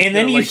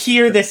 Then you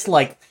hear this,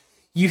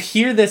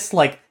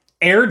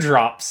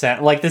 airdrop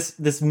sound, like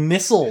this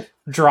missile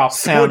drop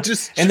sound,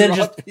 and then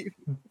just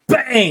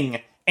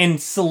bang, and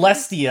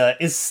Celestia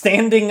is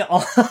standing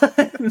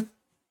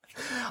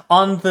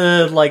on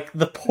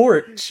the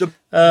porch of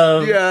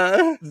it's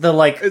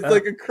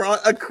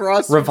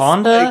across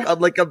Ravonda.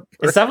 On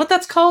is that what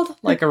that's called?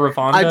 Like a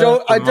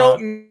Ravonda? I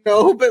don't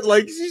know, but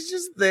like she's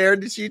just there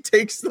and she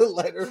takes the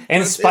letter.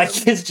 And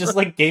Spike is just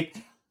like gape.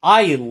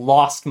 I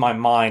lost my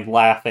mind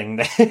laughing.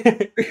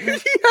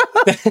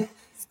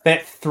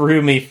 That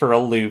threw me for a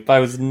loop. I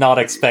was not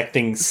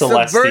expecting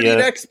Celestia. Subverting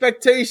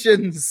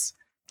expectations.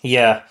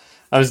 Yeah,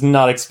 I was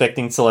not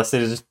expecting Celestia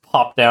to just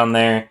pop down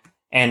there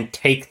and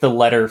take the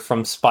letter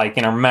from Spike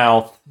in her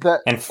mouth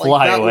and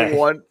fly away.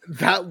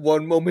 That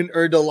one moment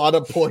earned a lot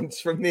of points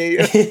from me.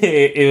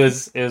 it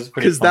was pretty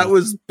because that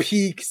was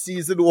peak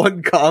season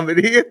 1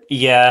 comedy.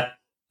 Yeah.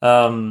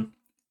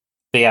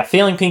 But yeah,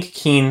 Feeling Pinky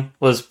Keen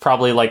was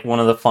probably like one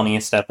of the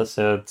funniest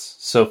episodes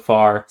so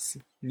far.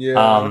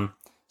 Yeah.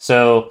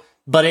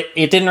 But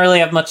it didn't really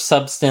have much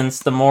substance.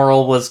 The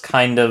moral was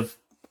kind of,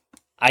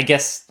 I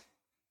guess,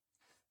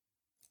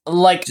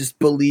 like, just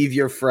believe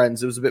your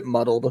friends. It was a bit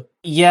muddled.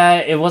 Yeah,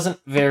 it wasn't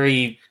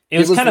very. It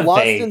was kind of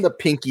lost vague. in the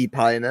Pinkie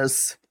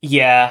Pie-ness.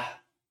 Yeah,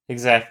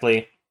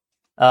 exactly.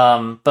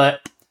 But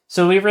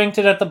so we ranked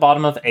it at the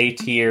bottom of A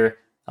tier.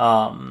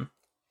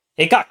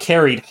 It got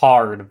carried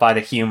hard by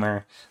the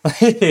humor.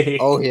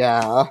 Oh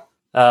yeah.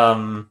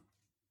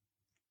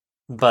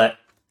 But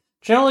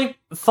generally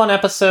fun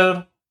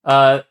episode.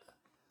 I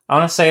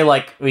want to say,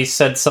 like, we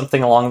said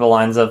something along the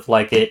lines of,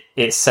 like,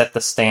 it set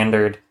the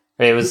standard.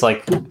 It was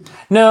like,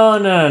 no,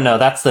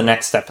 that's the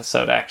next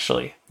episode,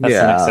 actually. That's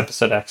the next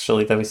episode,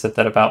 actually, that we said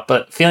that about.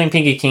 But Feeling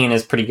Pinky Keen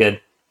is pretty good.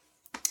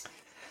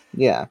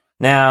 Yeah.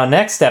 Now,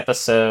 next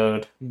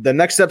episode. The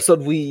next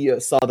episode we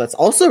saw that's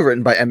also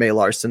written by M.A.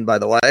 Larson, by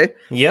the way.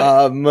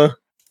 Yep.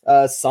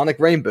 Sonic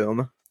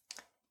Rainboom.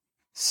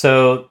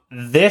 So,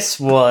 this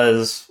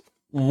was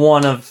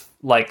one of,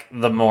 like,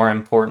 the more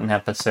important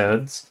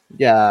episodes.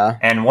 Yeah.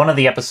 And one of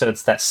the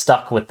episodes that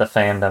stuck with the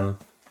fandom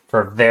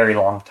for a very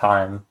long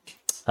time.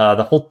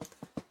 The whole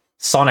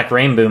Sonic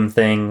Rainboom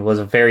thing was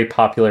a very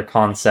popular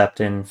concept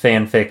in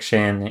fan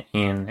fiction,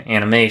 in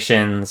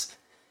animations.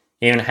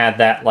 It even had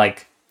that,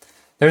 like,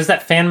 there's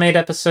that fan-made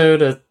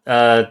episode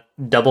of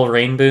Double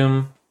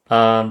Rainboom.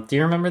 Do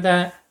you remember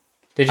that?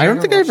 I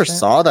don't think I ever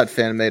saw that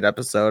fan-made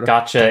episode.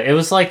 Gotcha. It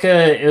was like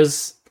it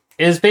was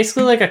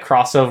basically like a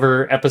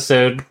crossover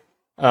episode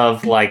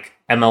of, like,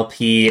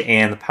 MLP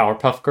and the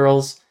Powerpuff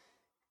Girls.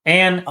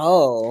 And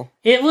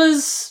it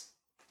was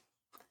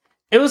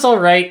all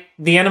right.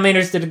 The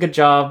animators did a good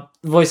job.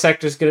 Voice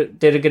actors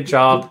did a good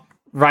job.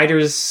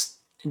 Writers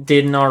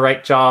did an all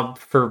right job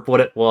for what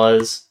it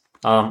was.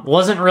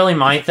 Wasn't really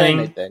my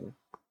thing. It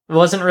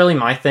wasn't really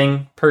my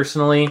thing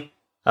personally.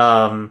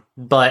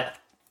 But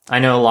I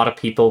know a lot of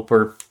people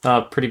were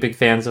pretty big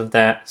fans of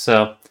that.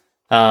 So,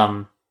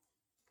 but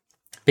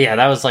yeah,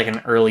 that was like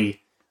an early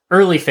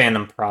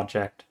fandom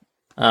project.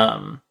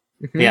 Yeah,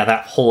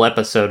 that whole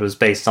episode was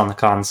based on the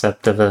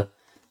concept of a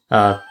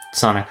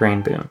Sonic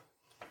Rainboom.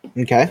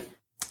 Okay.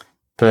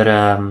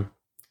 But,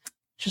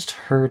 just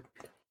heard...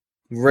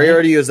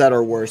 Rarity is at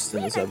our worst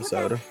in this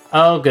episode.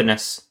 Oh,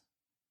 goodness.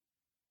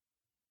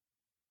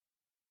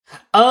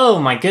 Oh,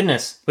 my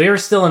goodness. We were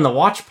still in the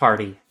watch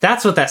party.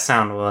 That's what that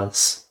sound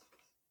was.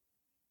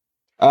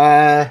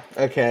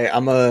 Okay.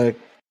 I'm a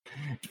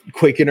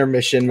quick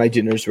intermission. My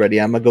dinner's ready.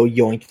 I'm gonna go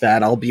yoink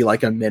that. I'll be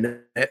like a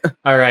minute.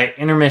 Alright,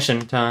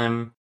 intermission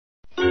time.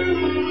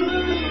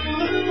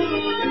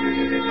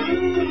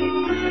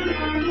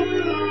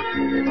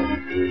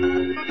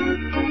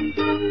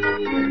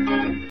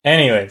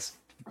 Anyways.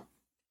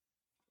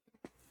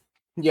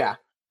 Yeah.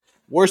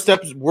 Worst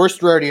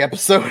Rarity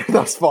episode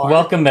thus far.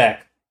 Welcome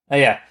back. Oh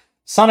yeah.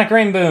 Sonic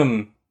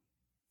Rainboom.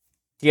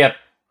 Yep.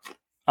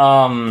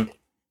 I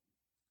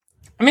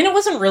mean, it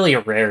wasn't really a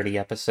Rarity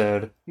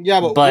episode.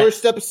 Yeah, but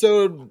worst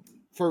episode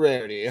for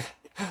Rarity.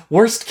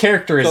 Worst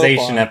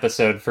characterization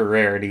episode for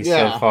Rarity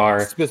so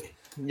far.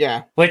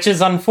 Yeah. Which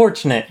is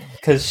unfortunate,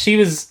 because she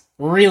was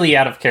really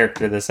out of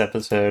character this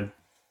episode.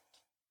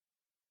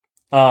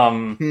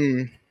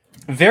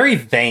 Very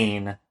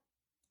vain.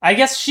 I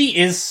guess she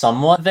is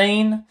somewhat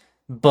vain,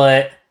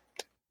 but,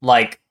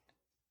 like,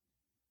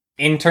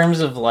 in terms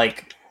of,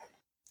 like,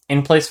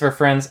 in place of her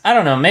friends, I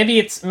don't know, maybe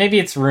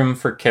it's room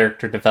for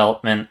character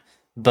development,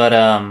 but,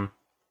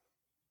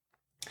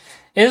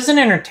 it was an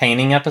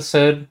entertaining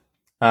episode.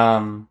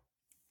 Lots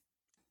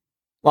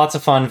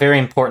of fun, very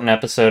important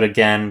episode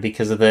again,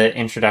 because of the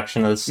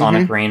introduction of the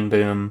Sonic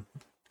Rainboom.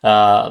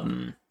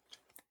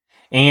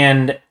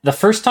 And the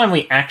first time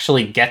we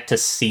actually get to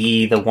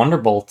see the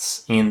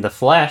Wonderbolts in the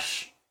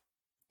flesh,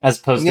 as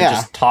opposed to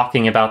just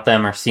talking about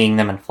them or seeing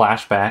them in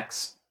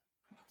flashbacks.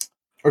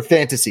 Or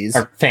fantasies.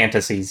 Or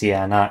fantasies,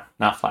 yeah, not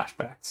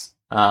flashbacks.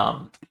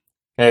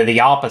 The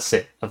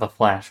opposite of a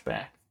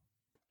flashback.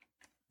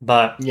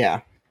 But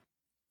yeah.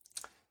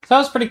 So that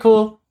was pretty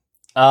cool.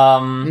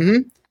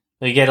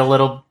 We get a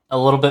little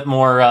bit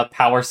more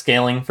power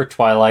scaling for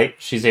Twilight.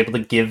 She's able to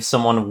give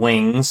someone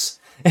wings.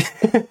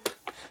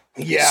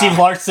 Yeah. She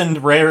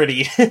Larsoned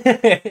Rarity.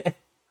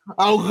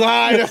 Oh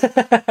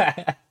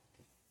god.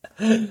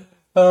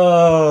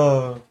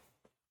 Oh.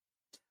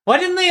 Why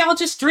didn't they all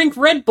just drink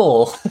Red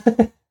Bull?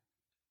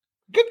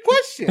 Good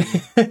question.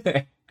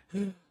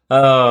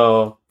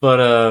 Oh,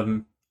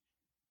 but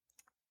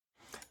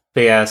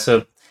yeah,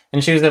 so,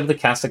 and she was able to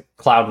cast a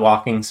cloud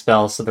walking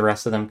spell so the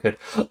rest of them could.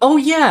 Oh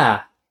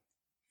yeah!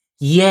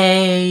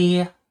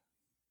 Yay!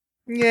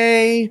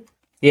 Yay!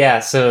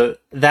 Yeah, so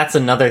that's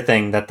another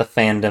thing that the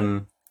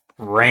fandom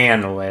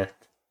ran with.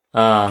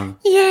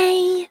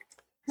 Yay!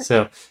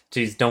 So,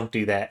 geez, don't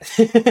do that.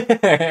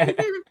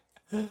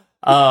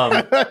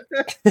 um,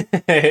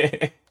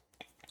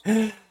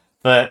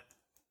 but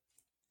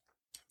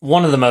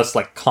one of the most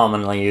like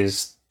commonly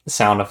used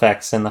sound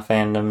effects in the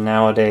fandom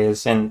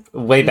nowadays, and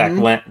way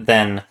back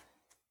then,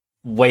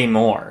 way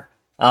more.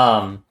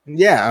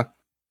 Yeah.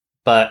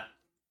 But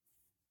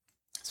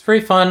it's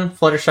pretty fun.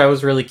 Fluttershy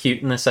was really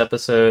cute in this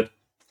episode.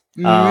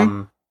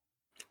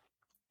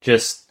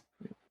 Just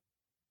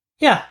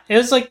yeah, it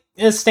was like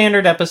a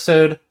standard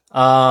episode.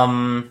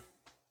 What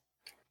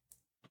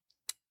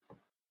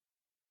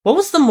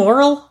was the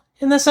moral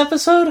in this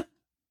episode?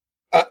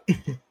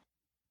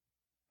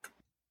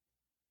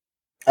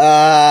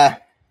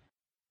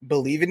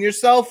 Believe in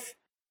yourself?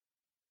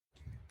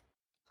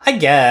 I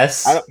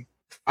guess.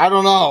 I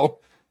don't know.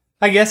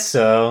 I guess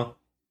so.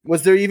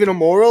 Was there even a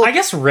moral? I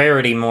guess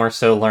Rarity more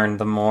so learned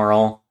the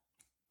moral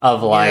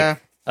of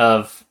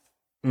of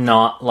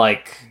not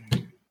like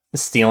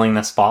stealing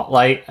the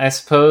spotlight, I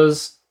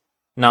suppose.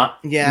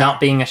 Not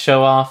being a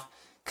show off.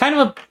 Kind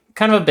of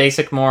a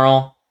basic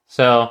moral.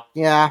 So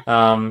yeah.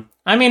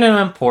 I mean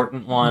an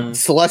important one.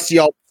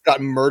 Celestial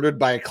got murdered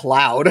by a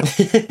cloud.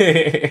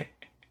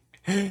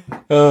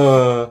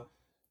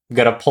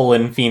 Gotta pull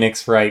in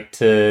Phoenix Wright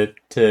to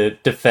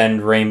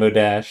defend Rainbow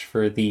Dash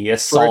for the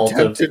assault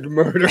attempted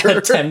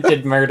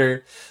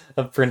murder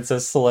of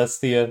Princess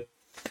Celestia.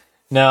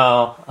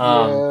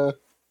 No,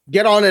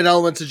 get on it,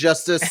 Elements of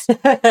Justice.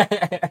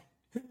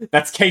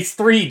 That's case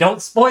 3.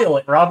 Don't spoil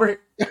it,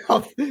 Robert.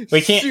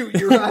 We can't. Shoot,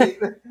 you're right.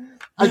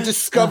 I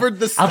discovered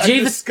this.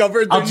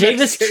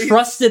 Aljavis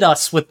trusted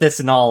us with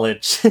this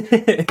knowledge.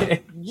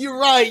 You're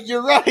right.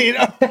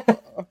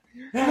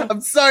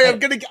 I'm sorry. I'm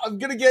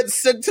gonna get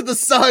sent to the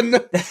sun.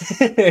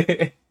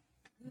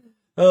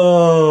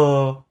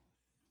 Oh,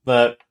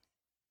 but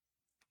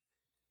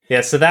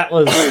yeah. So that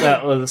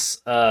was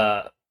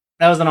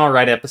an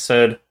alright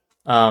episode.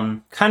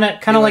 Kind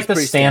of like the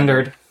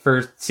standard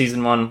for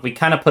season 1. We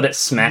kind of put it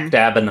smack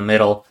dab in the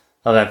middle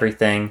of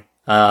everything,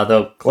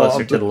 though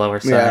closer to the lower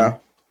side. Yeah.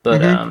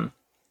 But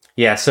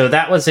yeah. So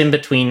that was in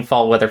between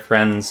Fall Weather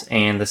Friends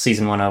and the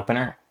season 1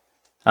 opener.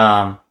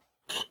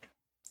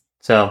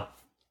 So.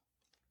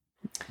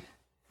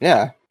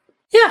 Yeah.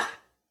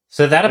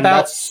 So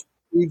that's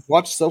what we've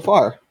watched so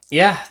far.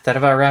 Yeah, that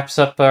about wraps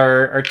up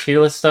our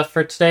tier list stuff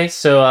for today.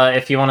 So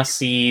if you want to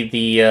see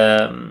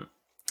the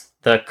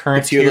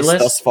current tier list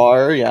thus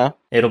far,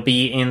 it'll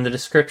be in the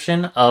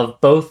description of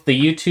both the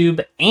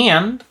YouTube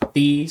and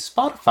the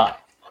Spotify.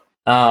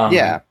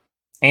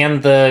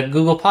 And the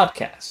Google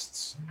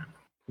Podcasts.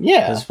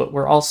 Yeah. Is what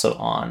we're also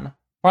on.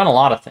 We're on a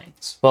lot of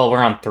things. Well,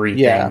 we're on 3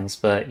 things,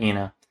 but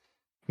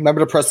remember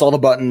to press all the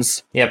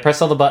buttons. Yeah,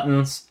 press all the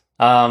buttons.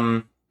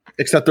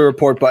 Except the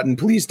report button.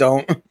 Please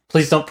don't.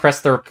 Please don't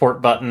press the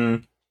report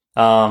button.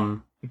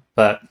 But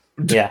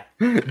yeah.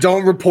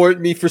 Don't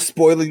report me for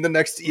spoiling the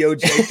next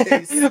EOJ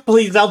case.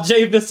 Please,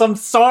 Aljavis, I'm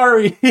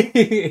sorry.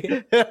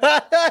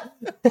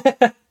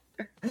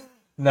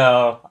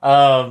 No.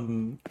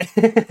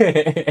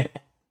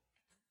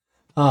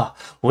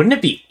 Wouldn't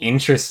it be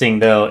interesting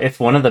though if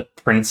one of the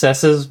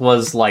princesses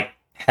was like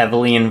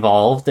heavily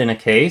involved in a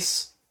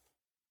case?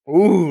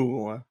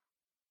 Ooh.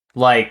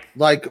 Like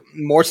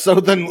more so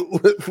than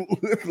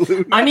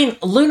Luna? I mean,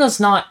 Luna's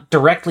not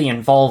directly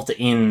involved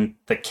in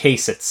the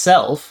case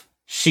itself.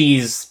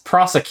 She's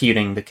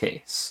prosecuting the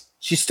case.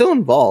 She's still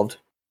involved.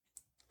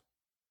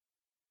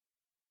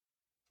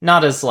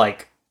 Not as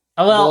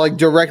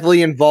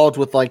directly involved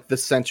with the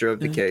center of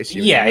the case.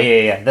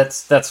 Yeah.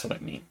 That's what I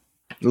mean.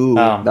 Ooh,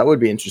 that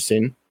would be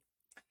interesting.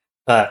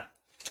 But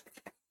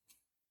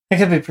it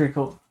could be pretty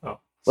cool.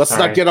 Let's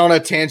not get on a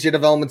tangent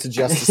of Elements of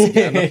Justice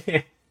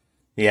again.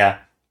 Yeah.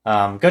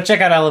 Go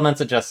check out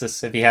Elements of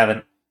Justice if you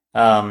haven't.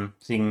 So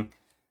you can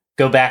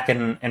go back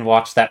and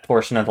watch that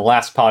portion of the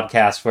last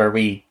podcast where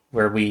we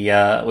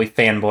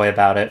fanboy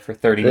about it for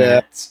 30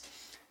 minutes.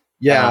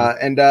 Yeah,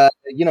 and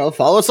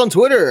follow us on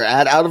Twitter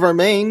at Out of Our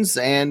Mains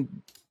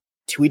and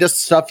tweet us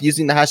stuff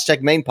using the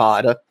hashtag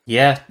MainPod.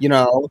 Yeah.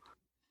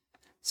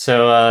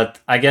 So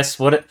I guess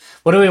what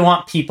do we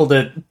want people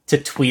to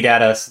tweet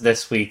at us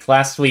this week?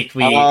 Last week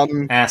we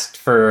asked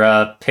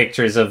for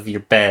pictures of your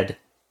bed.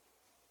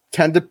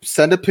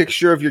 Send a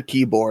picture of your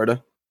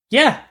keyboard.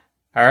 Yeah.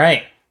 All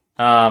right.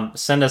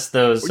 Send us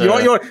those.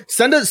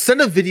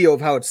 Send a video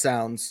of how it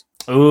sounds.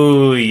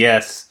 Ooh,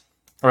 yes.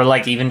 Or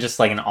even just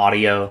an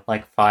audio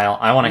file.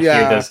 I want to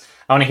hear those.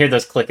 I want to hear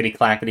those clickety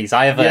clackities.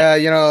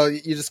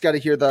 You just got to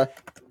hear the.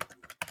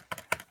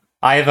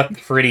 I have a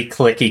pretty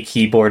clicky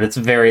keyboard. It's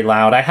very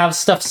loud. I have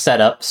stuff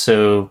set up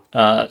so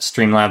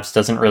Streamlabs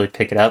doesn't really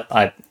pick it up.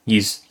 I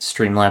use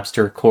Streamlabs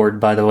to record,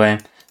 by the way.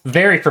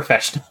 Very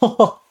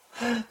professional.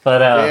 But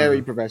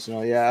very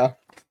professional, yeah.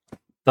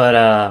 But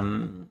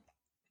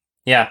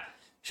yeah.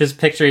 Just a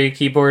picture of your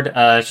keyboard.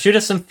 Shoot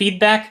us some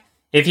feedback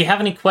if you have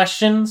any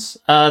questions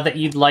that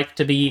you'd like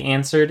to be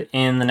answered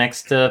in the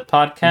next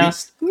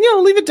podcast,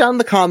 leave it down in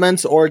the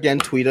comments, or again,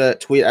 tweet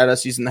at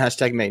us using the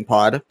hashtag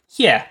mainpod.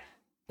 Yeah,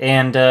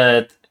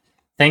 and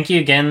thank you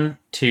again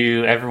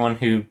to everyone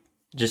who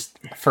just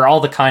for all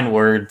the kind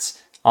words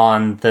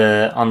on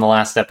the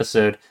last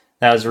episode.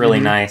 That was really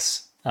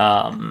nice.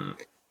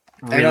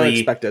 Really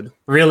unexpected.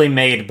 Really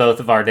made both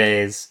of our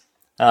days.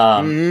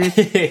 But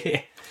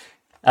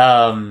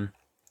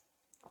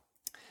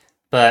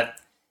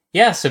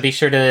yeah, so be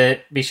sure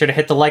to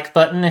hit the like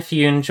button if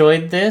you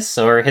enjoyed this,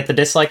 or hit the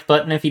dislike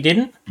button if you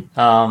didn't.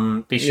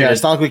 Be sure.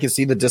 It's not like we can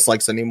see the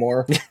dislikes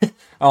anymore.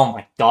 Oh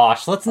my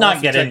gosh, let's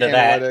not get into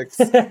that.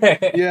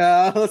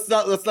 Yeah, let's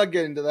not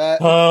get into that.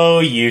 Oh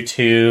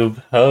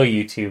YouTube.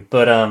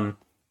 But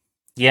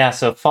yeah,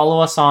 so follow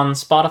us on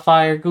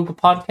Spotify or Google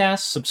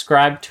Podcasts.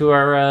 Subscribe to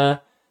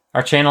our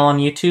channel on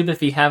YouTube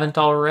if you haven't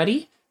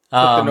already. Hit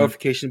the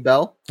notification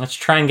bell. Let's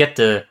try and get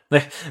to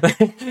let's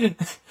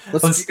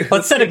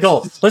set a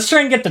goal. Let's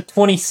try and get to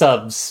 20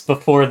 subs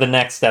before the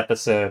next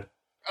episode.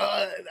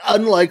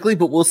 Unlikely,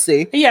 but we'll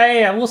see.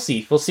 Yeah, we'll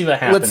see. We'll see what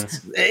happens.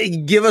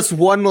 Give us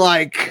one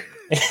like.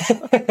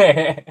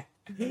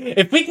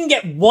 If we can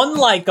get one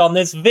like on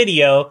this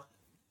video,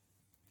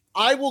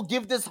 I will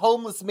give this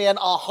homeless man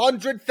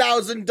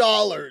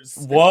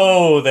 $100,000.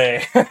 Whoa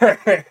there.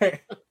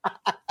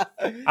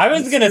 I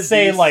was gonna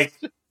say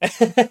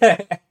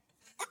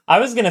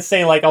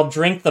like I'll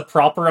drink the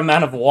proper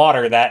amount of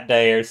water that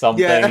day or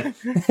something. Yeah.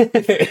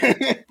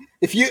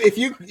 If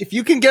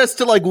you can get us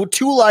to like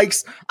 2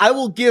 likes, I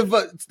will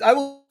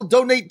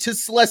donate to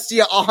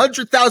Celestia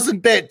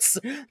 100,000 bits.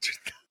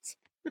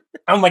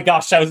 Oh my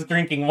gosh, I was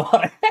drinking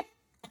water.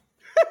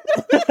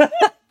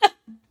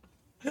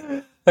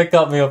 That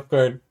got me off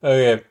guard.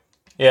 Okay.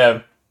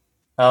 Yeah.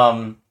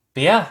 But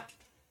yeah.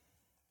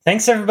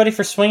 Thanks everybody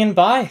for swinging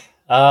by.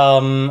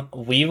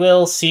 We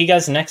will see you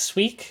guys next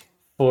week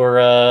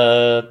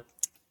for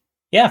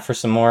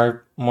some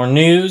more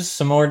news,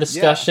 some more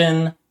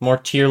discussion, more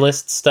tier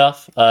list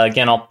stuff.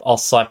 Again, I'll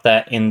slap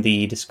that in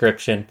the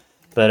description.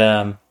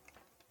 But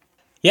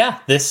yeah,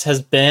 this has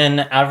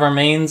been Out of Our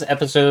Mains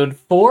episode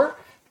 4.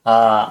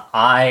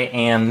 I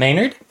am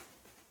Maynard.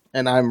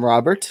 And I'm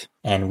Robert.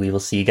 And we will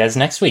see you guys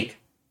next week.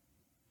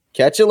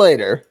 Catch you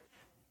later.